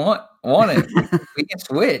 anytime you want it, we can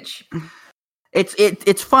switch.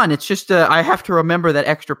 It's fun. It's just I have to remember that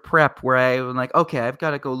extra prep where I'm like, okay, I've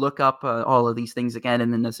got to go look up all of these things again,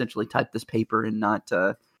 and then essentially type this paper and not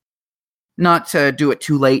do it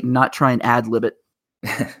too late and not try and ad-lib it.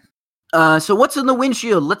 So what's in the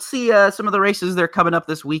windshield? Let's see some of the races that are coming up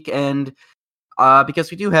this weekend, because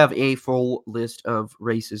we do have a full list of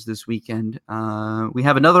races this weekend. We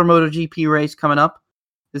have another MotoGP race coming up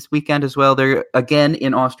this weekend as well. They're again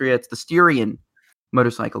in Austria. It's the Styrian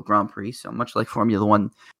Motorcycle Grand Prix. So much like Formula One,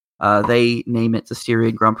 they name it the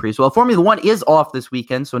Styrian Grand Prix as well. Formula One is off this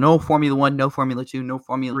weekend, so no Formula One, no Formula 2, no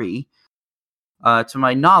Formula 3. To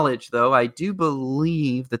my knowledge, though, I do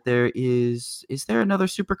believe that there is there another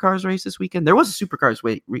Supercars race this weekend? There was a Supercars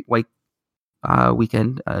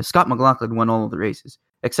weekend. Scott McLaughlin won all of the races,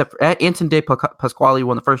 except for Anton De Pasquale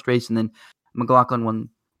won the first race, and then McLaughlin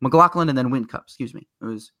and then Whincup. Excuse me. It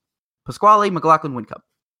was Pasquale, McLaughlin, Whincup.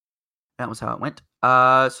 That was how it went.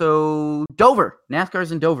 So Dover,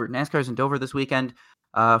 NASCAR's in Dover this weekend.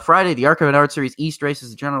 Friday, the ARCA Menard Series East races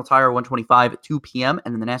the General Tire 125 at 2 p.m.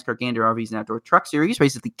 And then the NASCAR Gander RVs and Outdoor Truck Series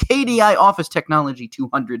races the KDI Office Technology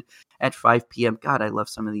 200 at 5 p.m. God, I love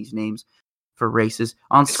some of these names for races.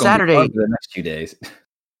 On Saturday, the next few days.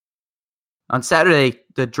 On Saturday,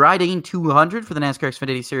 the Drydene 200 for the NASCAR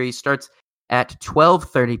Xfinity Series starts at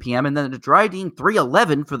 12:30 p.m. And then the Drydene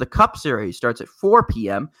 311 for the Cup Series starts at 4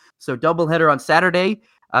 p.m. So doubleheader on Saturday.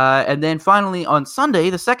 And then finally on Sunday,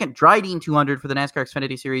 the second Drydene 200 for the NASCAR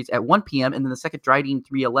Xfinity Series at 1 p.m. And then the second Drydene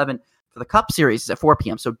 311 for the Cup Series is at 4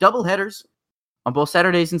 p.m. So doubleheaders on both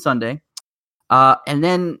Saturdays and Sunday. And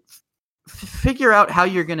then figure out how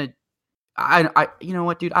you're going to... you know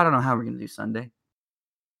what, dude? I don't know how we're going to do Sunday.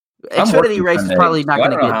 Xfinity race is probably not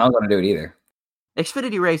going to get... I don't know how I'm going to do it either.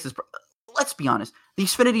 Xfinity race is... Let's be honest. The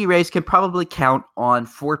Xfinity race can probably count on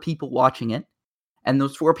 4 people watching it. And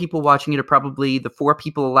those 4 people watching it are probably the 4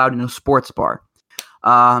 people allowed in a sports bar.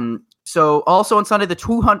 So also on Sunday, the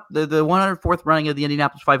 104th running of the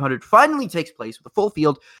Indianapolis 500 finally takes place with a full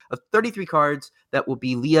field of 33 cars that will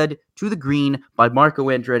be led to the green by Marco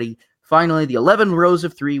Andretti. Finally, the 11 rows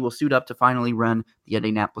of 3 will suit up to finally run the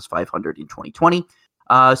Indianapolis 500 in 2020.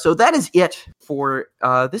 So that is it for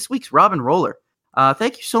this week's Rob and Roller.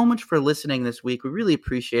 Thank you so much for listening this week. We really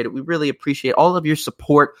appreciate it. We really appreciate all of your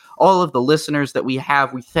support, all of the listeners that we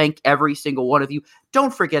have. We thank every single one of you.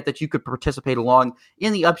 Don't forget that you could participate along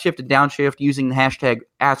in the upshift and downshift using the hashtag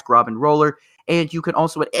AskRobinRoller. And you can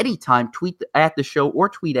also at any time tweet at the show or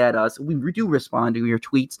tweet at us. We do respond to your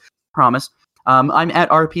tweets, promise. I'm at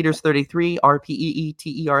rpeters33,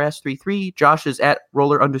 RPEETERS33. Josh is at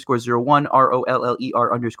roller_01,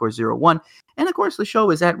 ROLLER_01. And of course, the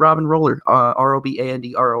show is at Robin Roller,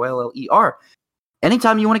 ROBANDROLLER.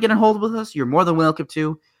 Anytime you want to get in hold with us, you're more than welcome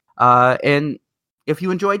to. And if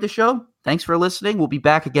you enjoyed the show, thanks for listening. We'll be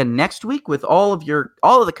back again next week with all of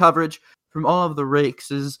the coverage from all of the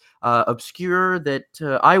races, obscure that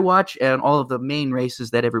I watch, and all of the main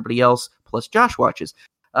races that everybody else plus Josh watches.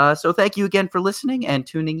 So thank you again for listening and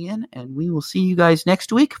tuning in, and we will see you guys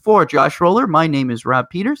next week. For Josh Roller, my name is Rob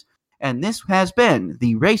Peters, and this has been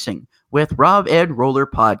the Racing with Rob and Roller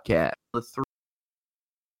podcast.